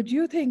well. Could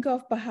you think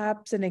of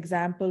perhaps an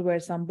example where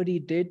somebody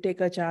did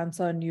take a chance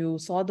on you,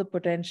 saw the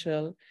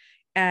potential,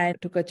 and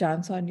took a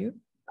chance on you?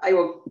 I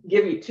will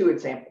give you two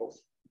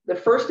examples. The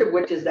first of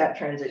which is that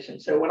transition.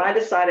 So when I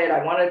decided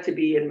I wanted to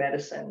be in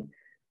medicine,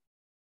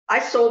 I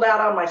sold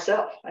out on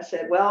myself. I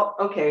said, well,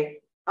 okay,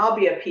 I'll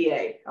be a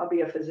PA. I'll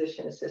be a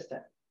physician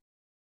assistant.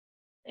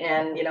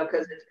 And, you know,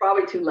 because it's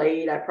probably too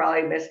late. I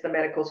probably missed the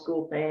medical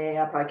school thing.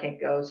 I probably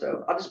can't go.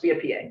 So I'll just be a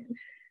PA.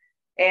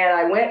 And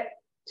I went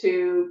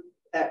to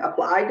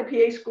applied to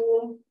PA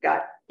school,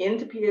 got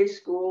into PA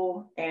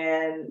school.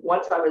 And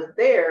once I was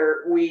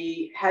there,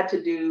 we had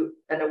to do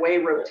an away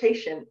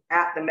rotation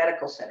at the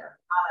medical center.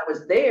 While I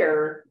was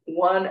there,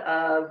 one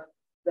of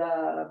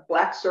the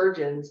Black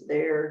surgeons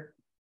there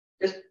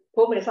just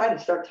pulled me aside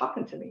and started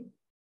talking to me.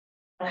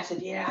 And I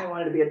said, yeah, I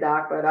wanted to be a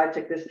doc, but I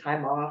took this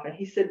time off. And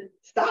he said,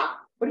 stop.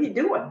 What are you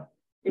doing?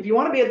 If you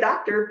want to be a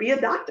doctor, be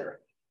a doctor.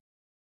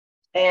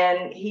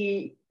 And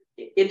he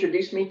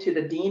introduced me to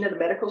the dean of the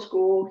medical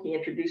school. He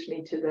introduced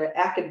me to the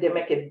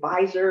academic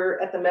advisor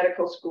at the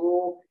medical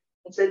school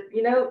and said,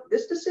 you know,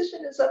 this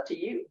decision is up to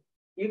you.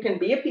 You can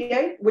be a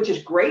PA, which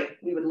is great.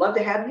 We would love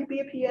to have you be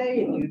a PA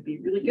and you'd be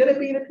really good at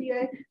being a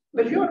PA.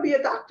 But if you want to be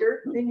a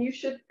doctor, then you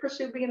should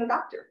pursue being a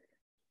doctor.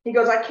 He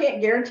goes, I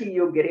can't guarantee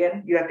you'll get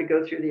in. You have to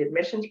go through the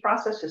admissions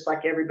process, just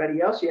like everybody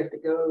else. You have to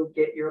go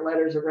get your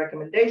letters of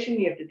recommendation.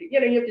 You have to do, you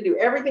have to do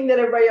everything that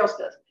everybody else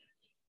does.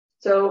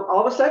 So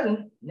all of a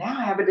sudden, now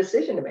I have a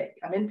decision to make.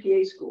 I'm in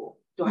PA school.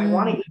 Do I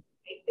want to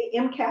take the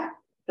MCAT?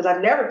 Because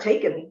I've never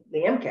taken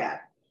the MCAT.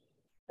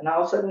 And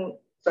all of a sudden,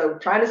 so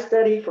trying to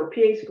study for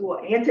PA school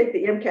and take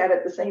the MCAT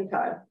at the same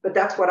time. But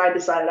that's what I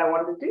decided I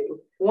wanted to do.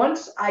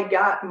 Once I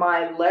got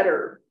my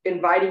letter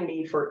inviting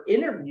me for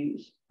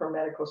interviews for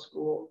medical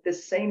school,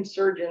 this same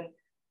surgeon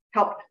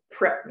helped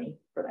prep me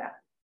for that.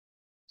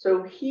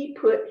 So he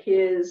put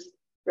his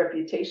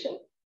reputation.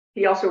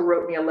 He also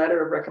wrote me a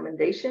letter of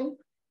recommendation.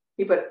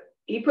 He put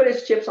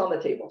his chips on the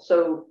table.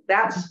 So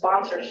that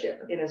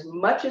sponsorship, in as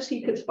much as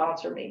he could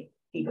sponsor me,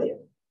 he did.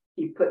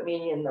 He put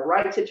me in the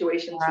right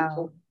situations. Wow. He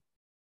told me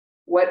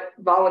what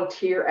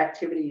volunteer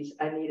activities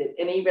I needed.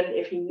 And even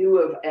if he knew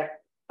of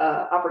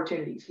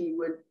opportunities, he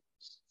would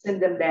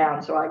send them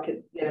down so I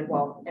could get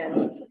involved.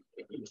 And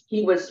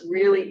he was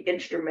really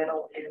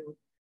instrumental in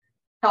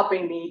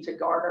helping me to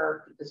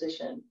garner the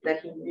position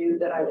that he knew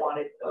that I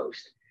wanted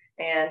most.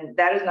 And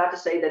that is not to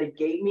say that he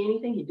gave me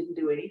anything. He didn't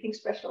do anything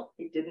special.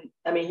 He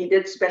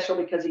did special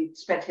because he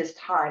spent his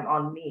time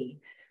on me.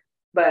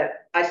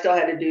 But I still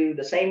had to do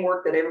the same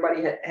work that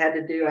everybody had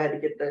to do. I had to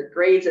get the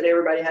grades that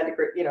everybody had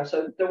to,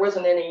 so there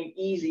wasn't any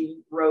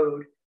easy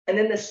road. And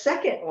then the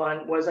second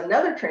one was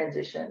another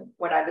transition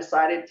when I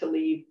decided to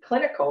leave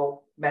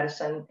clinical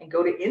medicine and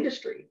go to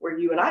industry, where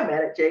you and I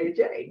met at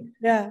J&J.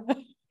 Yeah.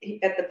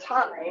 At the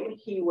time,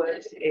 he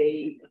was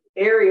a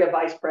area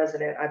vice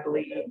president, I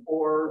believe,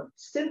 for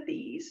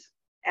Synthes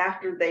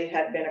after they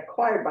had been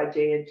acquired by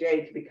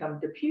J&J to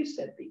become DePuy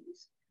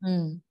Synthes.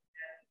 Mm.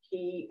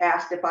 He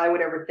asked if I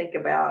would ever think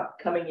about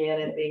coming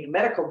in and being a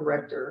medical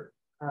director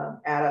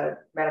at a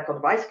medical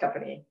device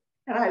company.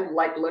 And I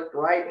looked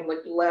right and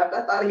looked left.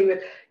 I thought he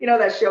would,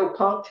 that show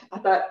Punked. I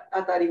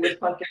thought he was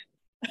punking.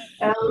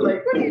 And I was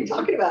like, what are you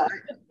talking about?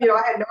 I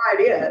had no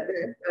idea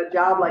that a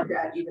job like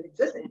that even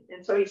existed.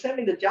 And so he sent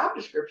me the job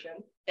description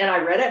and I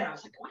read it and I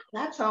was like, wow,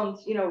 that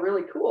sounds,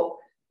 really cool.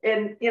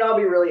 And, I'll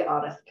be really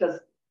honest because,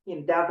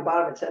 down at the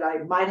bottom it said I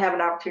might have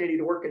an opportunity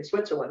to work in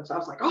Switzerland. So I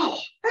was like, oh,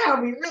 that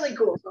would be really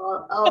cool.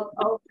 So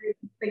I'll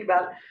think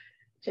about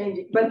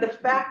changing. But the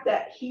fact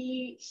that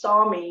he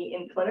saw me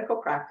in clinical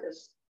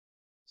practice,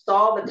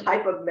 saw the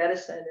type of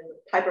medicine and the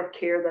type of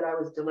care that I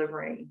was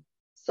delivering,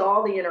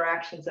 saw the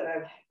interactions that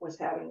I was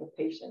having with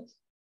patients,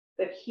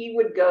 that he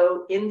would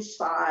go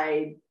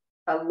inside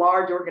a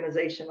large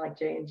organization like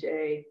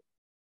J&J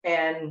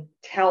and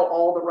tell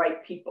all the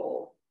right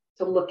people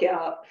to look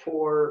out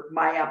for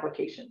my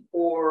application,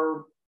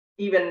 or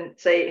even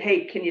say,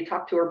 hey, can you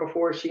talk to her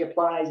before she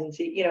applies and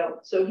see,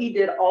 so he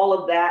did all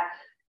of that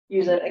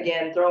using,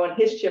 again, throwing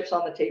his chips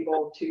on the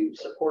table to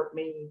support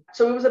me.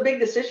 So it was a big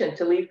decision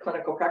to leave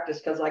clinical practice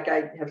because, like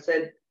I have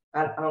said,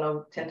 I don't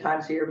know, 10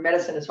 times here,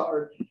 medicine is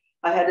hard.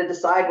 I had to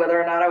decide whether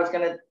or not I was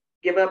going to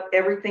give up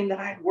everything that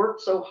I'd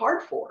worked so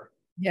hard for.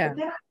 Yeah. But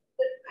then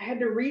I had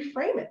to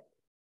reframe it.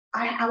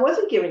 I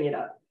wasn't giving it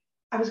up.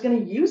 I was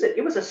going to use it.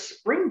 It was a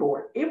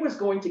springboard. It was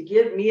going to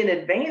give me an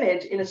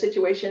advantage in a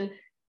situation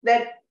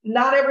that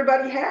not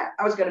everybody had.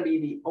 I was going to be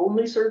the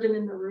only surgeon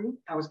in the room.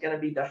 I was going to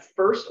be the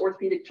first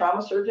orthopedic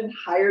trauma surgeon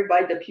hired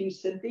by DePuy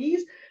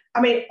Synthes.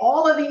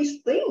 All of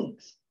these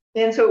things.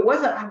 And so it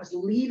wasn't I was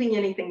leaving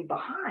anything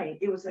behind.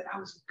 It was that I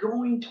was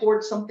going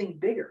towards something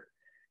bigger.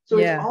 So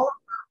it's all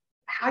about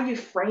how you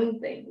frame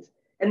things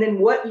and then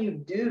what you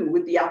do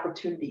with the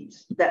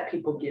opportunities that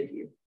people give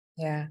you.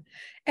 Yeah.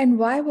 And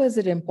why was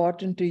it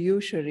important to you,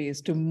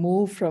 Charisse, to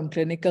move from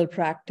clinical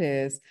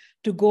practice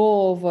to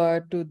go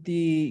over to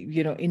the,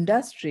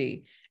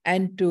 industry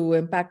and to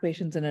impact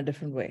patients in a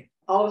different way?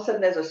 All of a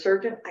sudden, as a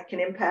surgeon, I can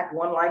impact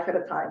one life at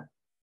a time.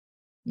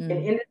 In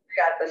industry,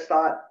 I just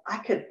thought I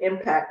could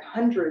impact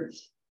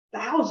hundreds,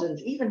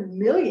 thousands, even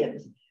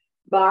millions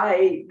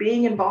by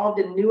being involved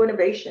in new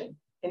innovation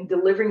and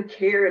delivering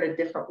care in a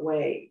different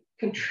way,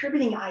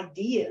 contributing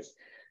ideas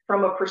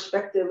from a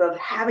perspective of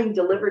having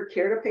delivered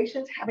care to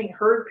patients, having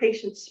heard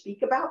patients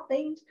speak about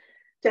things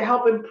to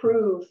help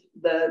improve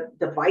the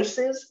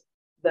devices,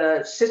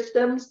 the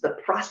systems, the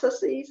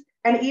processes,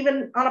 and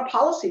even on a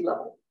policy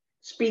level,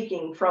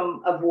 speaking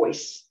from a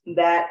voice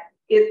that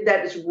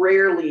is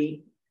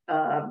rarely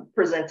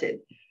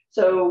presented.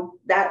 So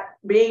that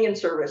being in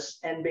service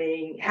and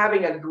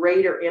having a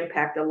greater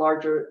impact,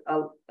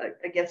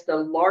 against a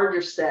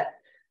larger set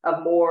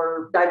of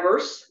more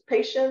diverse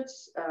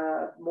patients,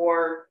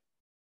 more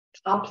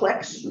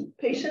complex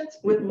patients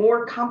with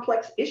more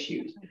complex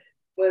issues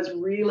was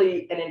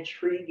really an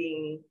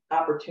intriguing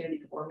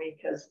opportunity for me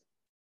because,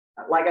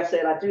 like I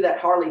said, I threw that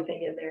Harley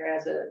thing in there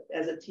as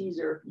a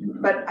teaser,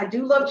 but I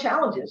do love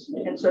challenges.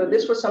 And so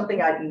this was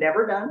something I'd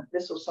never done.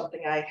 This was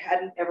something I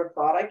hadn't ever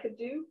thought I could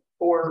do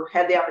or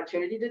had the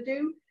opportunity to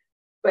do,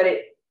 but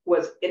it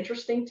was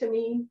interesting to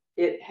me.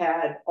 It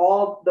had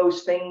all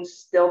those things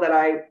still that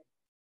I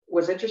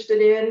was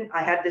interested in.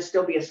 I had to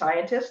still be a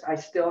scientist. I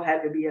still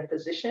had to be a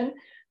physician,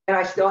 and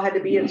I still had to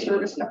be in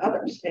service to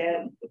others.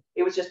 And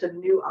it was just a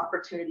new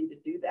opportunity to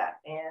do that.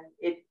 And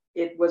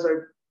it was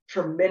a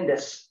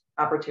tremendous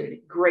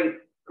opportunity.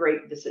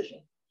 Great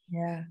decision.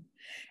 Yeah.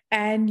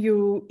 And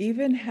you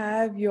even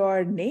have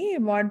your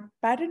name on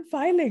patent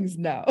filings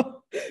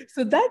now.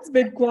 So that's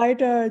been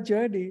quite a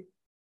journey.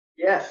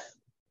 Yes.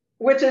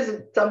 Which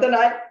is something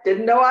I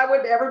didn't know I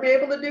would ever be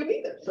able to do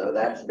either. So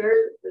that's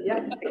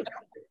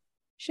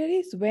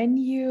Charisse, when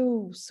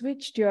you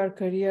switched your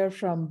career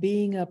from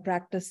being a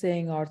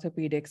practicing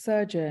orthopedic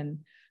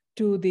surgeon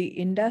to the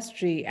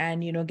industry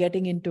and,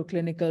 getting into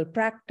clinical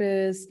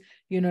practice,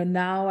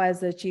 now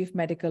as a chief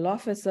medical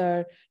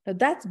officer,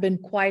 that's been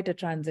quite a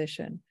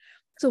transition.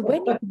 So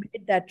when you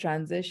made that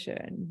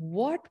transition,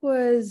 what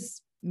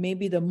was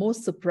maybe the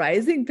most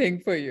surprising thing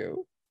for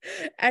you?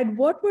 And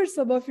what were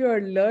some of your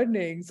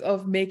learnings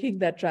of making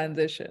that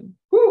transition?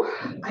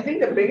 I think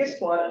the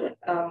biggest one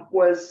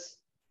was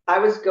I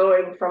was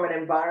going from an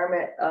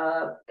environment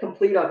of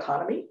complete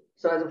autonomy.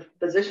 So as a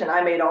physician,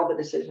 I made all the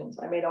decisions.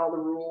 I made all the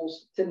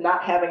rules to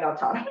not having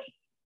autonomy.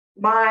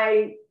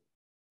 My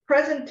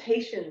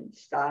presentation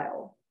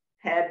style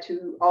had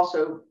to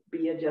also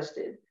be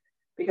adjusted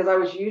because I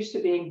was used to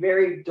being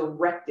very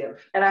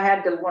directive. And I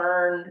had to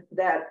learn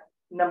that,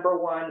 number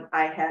one,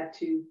 I had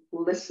to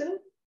listen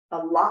a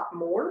lot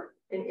more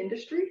in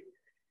industry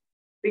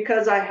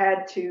because I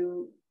had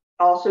to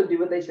also do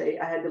what they say.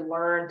 I had to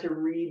learn to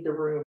read the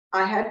room.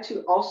 I had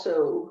to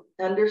also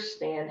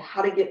understand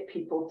how to get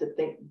people to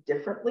think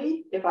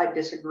differently if I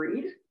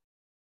disagreed,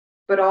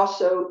 but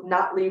also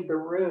not leave the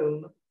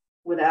room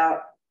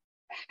without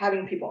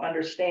having people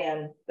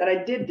understand that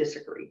I did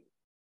disagree.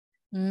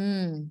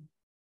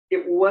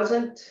 It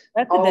wasn't.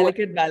 That's a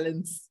delicate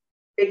balance.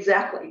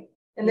 Exactly.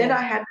 And then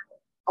I had to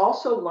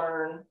also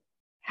learn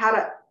how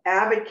to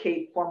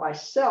advocate for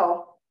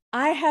myself.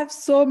 I have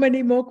so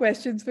many more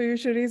questions for you,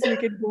 Charisse. We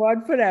can go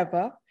on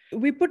forever.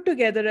 We put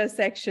together a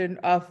section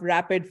of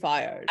rapid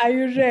fire. Are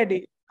you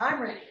ready?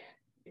 I'm ready.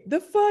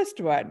 The first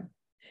one.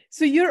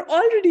 So you're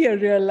already a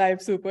real life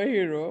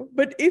superhero,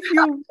 but if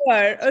you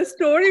were a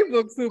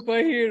storybook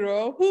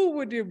superhero, who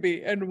would you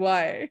be and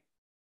why?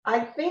 I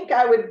think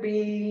I would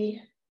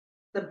be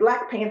the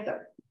Black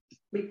Panther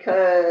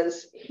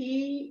because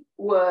he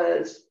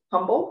was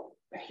humble.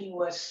 He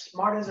was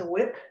smart as a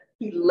whip.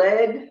 He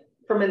led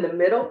from in the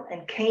middle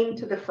and came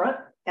to the front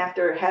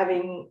after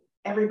having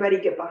everybody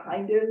get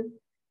behind him.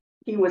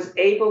 He was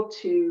able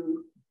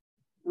to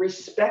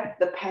respect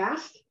the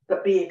past,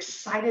 but be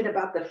excited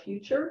about the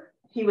future.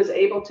 He was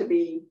able to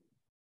be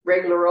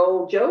regular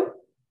old Joe,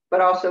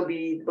 but also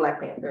be Black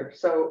Panther.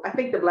 So I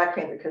think the Black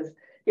Panther, because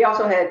he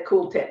also had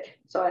cool tech.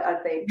 So I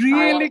think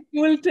really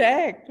cool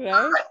tech, right?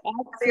 I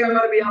think I'm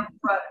going to be on the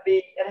front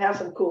and have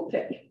some cool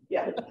tech.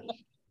 Yeah.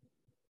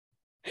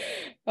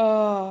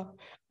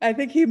 I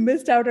think he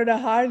missed out on a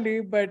Harley,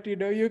 but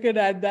you can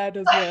add that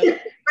as well.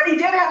 But he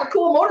did have a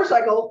cool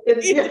motorcycle. He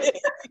did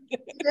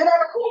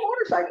have a cool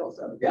motorcycle.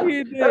 So yeah.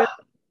 He did.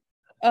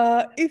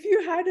 If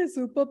you had a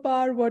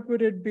superpower, what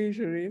would it be,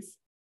 Charisse?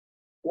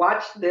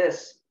 Watch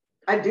this.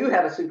 I do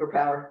have a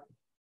superpower.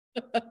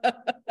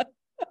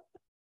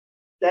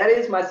 That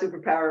is my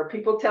superpower.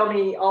 People tell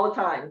me all the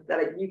time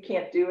that you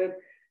can't do it.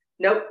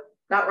 Nope,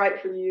 not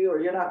right for you, or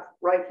you're not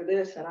right for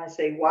this. And I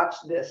say, watch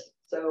this.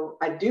 So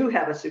I do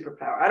have a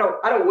superpower. I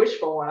don't wish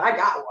for one. I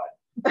got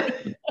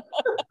one.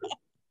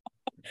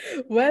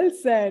 Well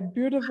said.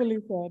 Beautifully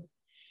said.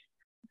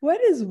 What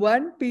is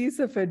one piece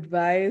of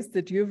advice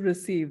that you've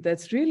received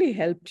that's really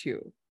helped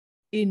you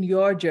in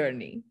your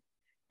journey?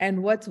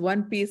 And what's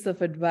one piece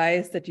of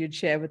advice that you'd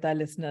share with our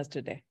listeners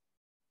today?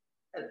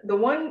 The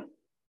one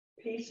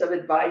piece of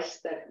advice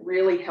that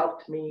really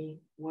helped me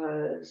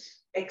was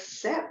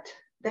accept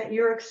that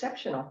you're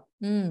exceptional.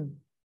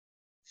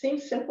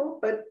 Seems simple,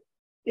 but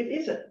it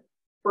isn't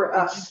for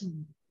us.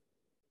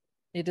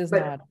 It is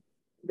not.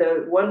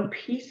 The one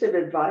piece of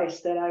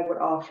advice that I would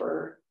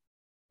offer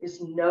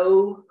is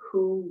know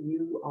who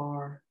you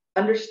are.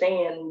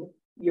 Understand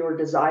your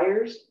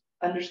desires,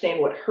 understand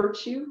what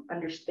hurts you,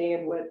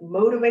 understand what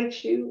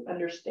motivates you,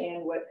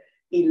 understand what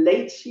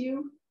elates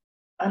you,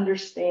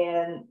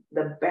 understand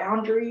the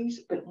boundaries,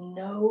 but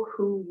know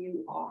who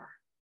you are.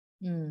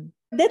 Then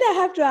I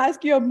have to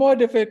ask you a more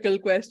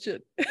difficult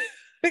question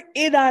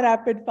in our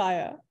rapid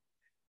fire.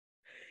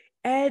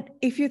 And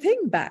if you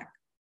think back,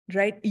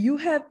 right, you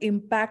have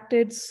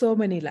impacted so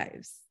many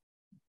lives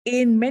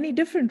in many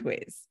different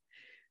ways.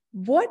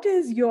 What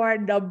is your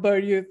number,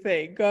 you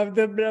think, of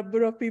the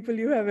number of people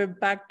you have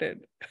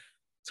impacted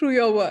through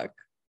your work?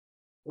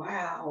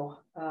 Wow.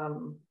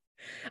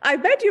 I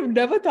bet you've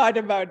never thought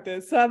about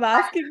this. So I'm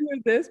asking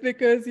you this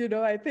because,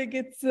 I think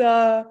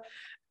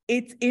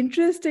it's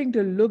interesting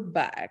to look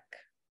back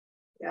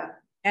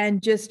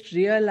and just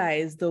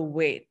realize the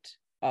weight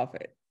of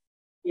it.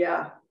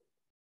 Yeah.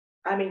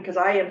 I mean, because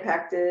I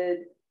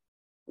impacted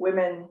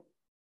women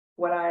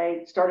when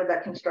I started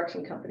that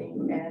construction company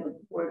and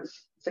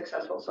was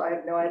successful. So I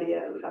have no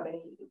idea how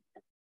many.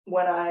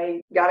 When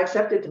I got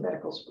accepted to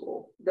medical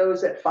school,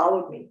 those that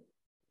followed me,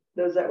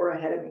 those that were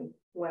ahead of me.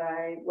 When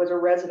I was a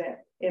resident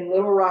in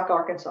Little Rock,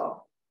 Arkansas,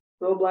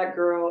 little Black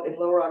girl in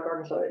Little Rock,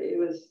 Arkansas, it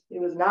was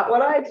not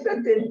what I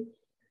expected,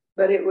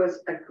 but it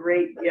was a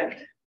great gift.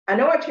 I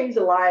know I changed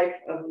the life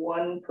of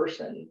one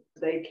person.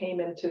 They came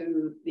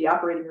into the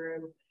operating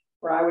room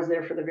where I was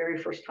there for the very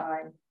first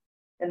time.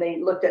 And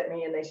they looked at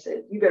me and they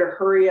said, "You better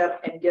hurry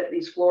up and get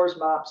these floors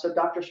mopped so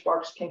Dr.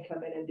 Sparks can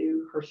come in and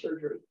do her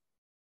surgery."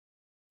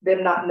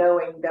 Them not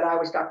knowing that I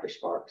was Dr.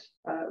 Sparks.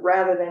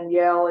 Rather than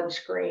yell and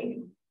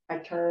scream, I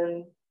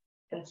turned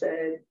and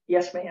said,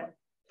 "Yes, ma'am.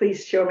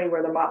 Please show me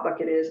where the mop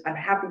bucket is. I'm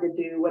happy to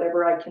do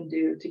whatever I can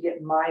do to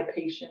get my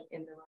patient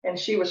in the room." And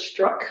she was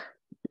struck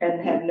and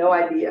had no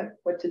idea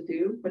what to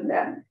do with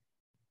that.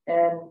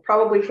 And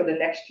probably for the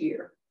next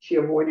year, she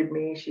avoided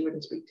me. She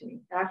wouldn't speak to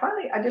me. And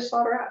I just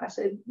sought her out. And I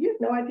said, "You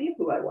have no idea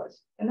who I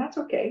was. And that's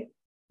okay.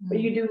 But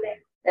you do now."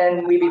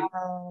 And we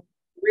became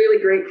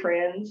really great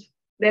friends.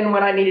 Then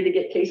when I needed to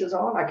get cases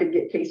on, I could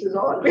get cases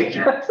on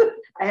because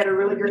I had a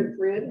really great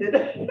friend.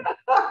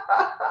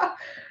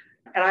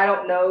 And I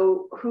don't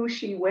know who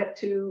she went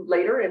to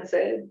later and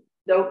said,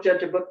 "Don't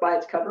judge a book by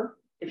its cover."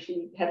 If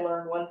she had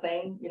learned one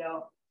thing,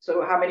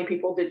 so how many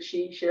people did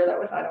she share that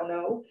with? I don't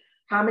know.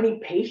 How many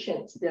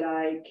patients did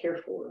I care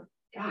for?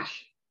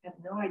 Gosh, I have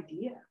no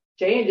idea.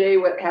 J&J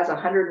has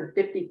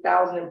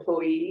 150,000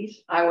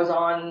 employees. I was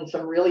on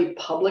some really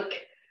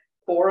public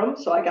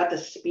forums, so I got to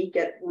speak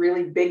at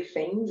really big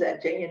things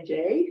at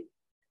J&J.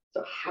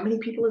 So how many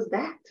people is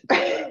that?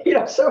 The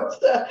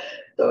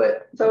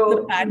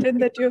patent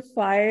that you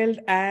filed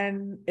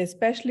and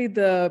especially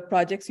the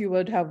projects you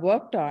would have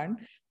worked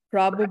on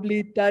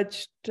probably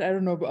touched, I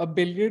don't know, 1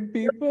 billion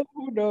people.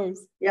 Who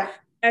knows? Yeah.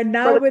 And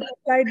now with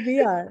Applied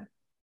VR,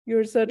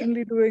 you're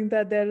certainly doing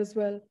that there as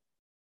well.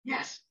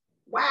 Yes.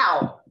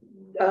 Wow.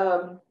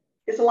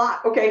 It's a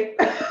lot. Okay.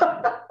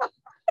 Yeah,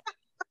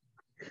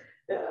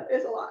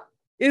 it's a lot.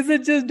 Is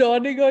it just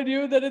dawning on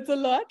you that it's a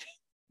lot?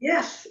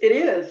 Yes, it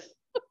is.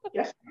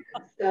 Yes.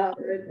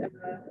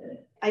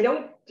 I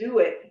don't do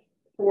it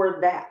for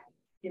that.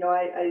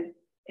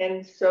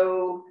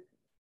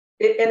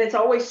 It's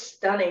always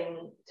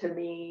stunning to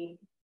me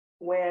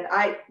when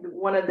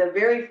one of the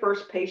very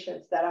first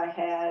patients that I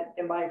had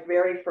in my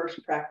very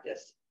first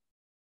practice,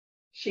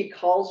 she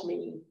calls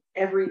me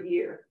every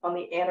year on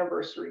the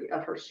anniversary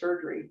of her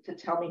surgery to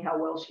tell me how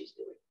well she's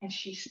doing. And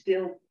she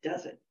still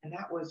does it. And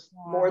that was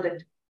more than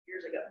 2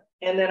 years ago.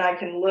 And then I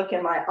can look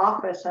in my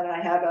office and I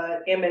have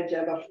an image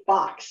of a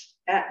fox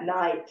at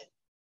night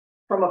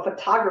from a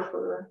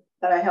photographer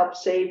that I helped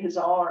save his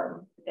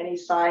arm. And he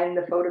signed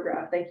the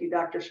photograph. "Thank you,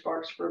 Dr.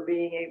 Sparks, for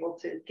being able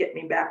to get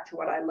me back to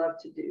what I love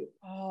to do."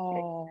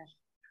 Oh.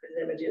 His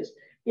images.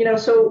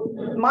 So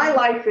my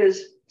life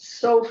is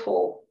so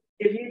full.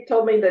 If you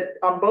told me that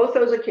on both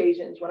those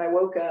occasions when I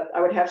woke up,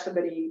 I would have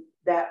somebody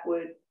that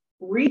would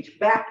reach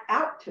back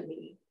out to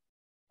me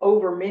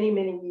over many,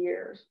 many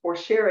years or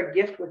share a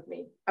gift with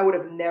me, I would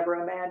have never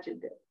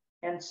imagined it.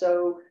 And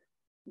so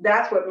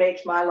that's what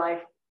makes my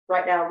life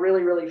right now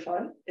really, really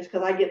fun, is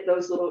because I get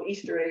those little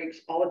Easter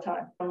eggs all the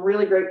time. I'm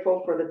really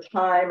grateful for the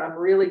time. I'm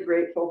really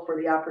grateful for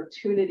the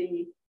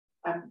opportunity.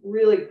 I'm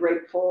really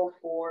grateful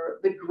for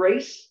the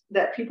grace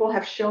that people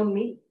have shown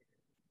me,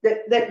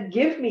 that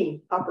give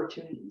me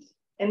opportunities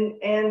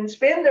and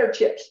spend their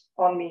chips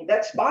on me,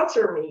 that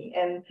sponsor me.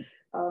 And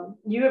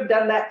you have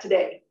done that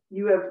today.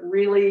 You have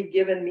really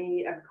given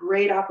me a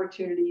great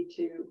opportunity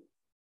to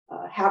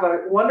have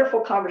a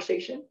wonderful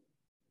conversation,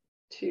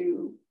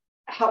 to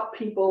help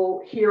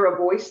people hear a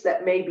voice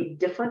that may be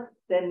different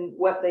than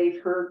what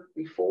they've heard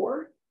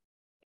before.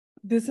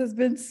 This has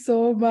been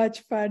so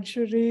much fun,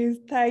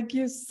 Charisse. Thank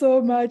you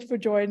so much for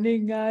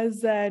joining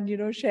us and,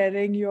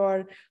 sharing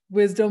your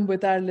wisdom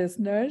with our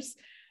listeners.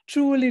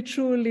 Truly,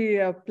 truly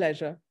a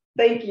pleasure.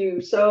 Thank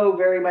you so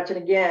very much.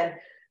 And again,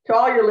 to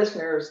all your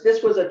listeners,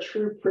 this was a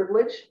true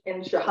privilege.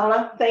 And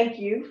Shahana, thank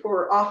you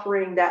for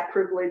offering that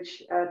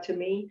privilege to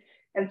me.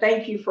 And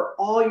thank you for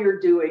all you're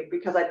doing,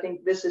 because I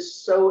think this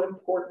is so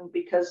important,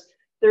 because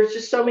there's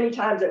just so many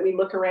times that we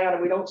look around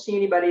and we don't see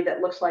anybody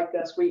that looks like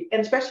us.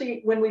 And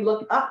especially when we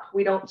look up,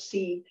 we don't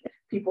see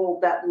people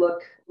that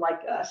look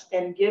like us.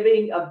 And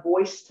giving a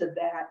voice to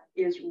that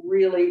is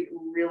really,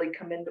 really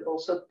commendable.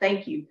 So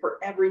thank you for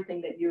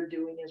everything that you're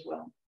doing as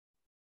well.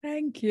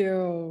 Thank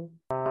you.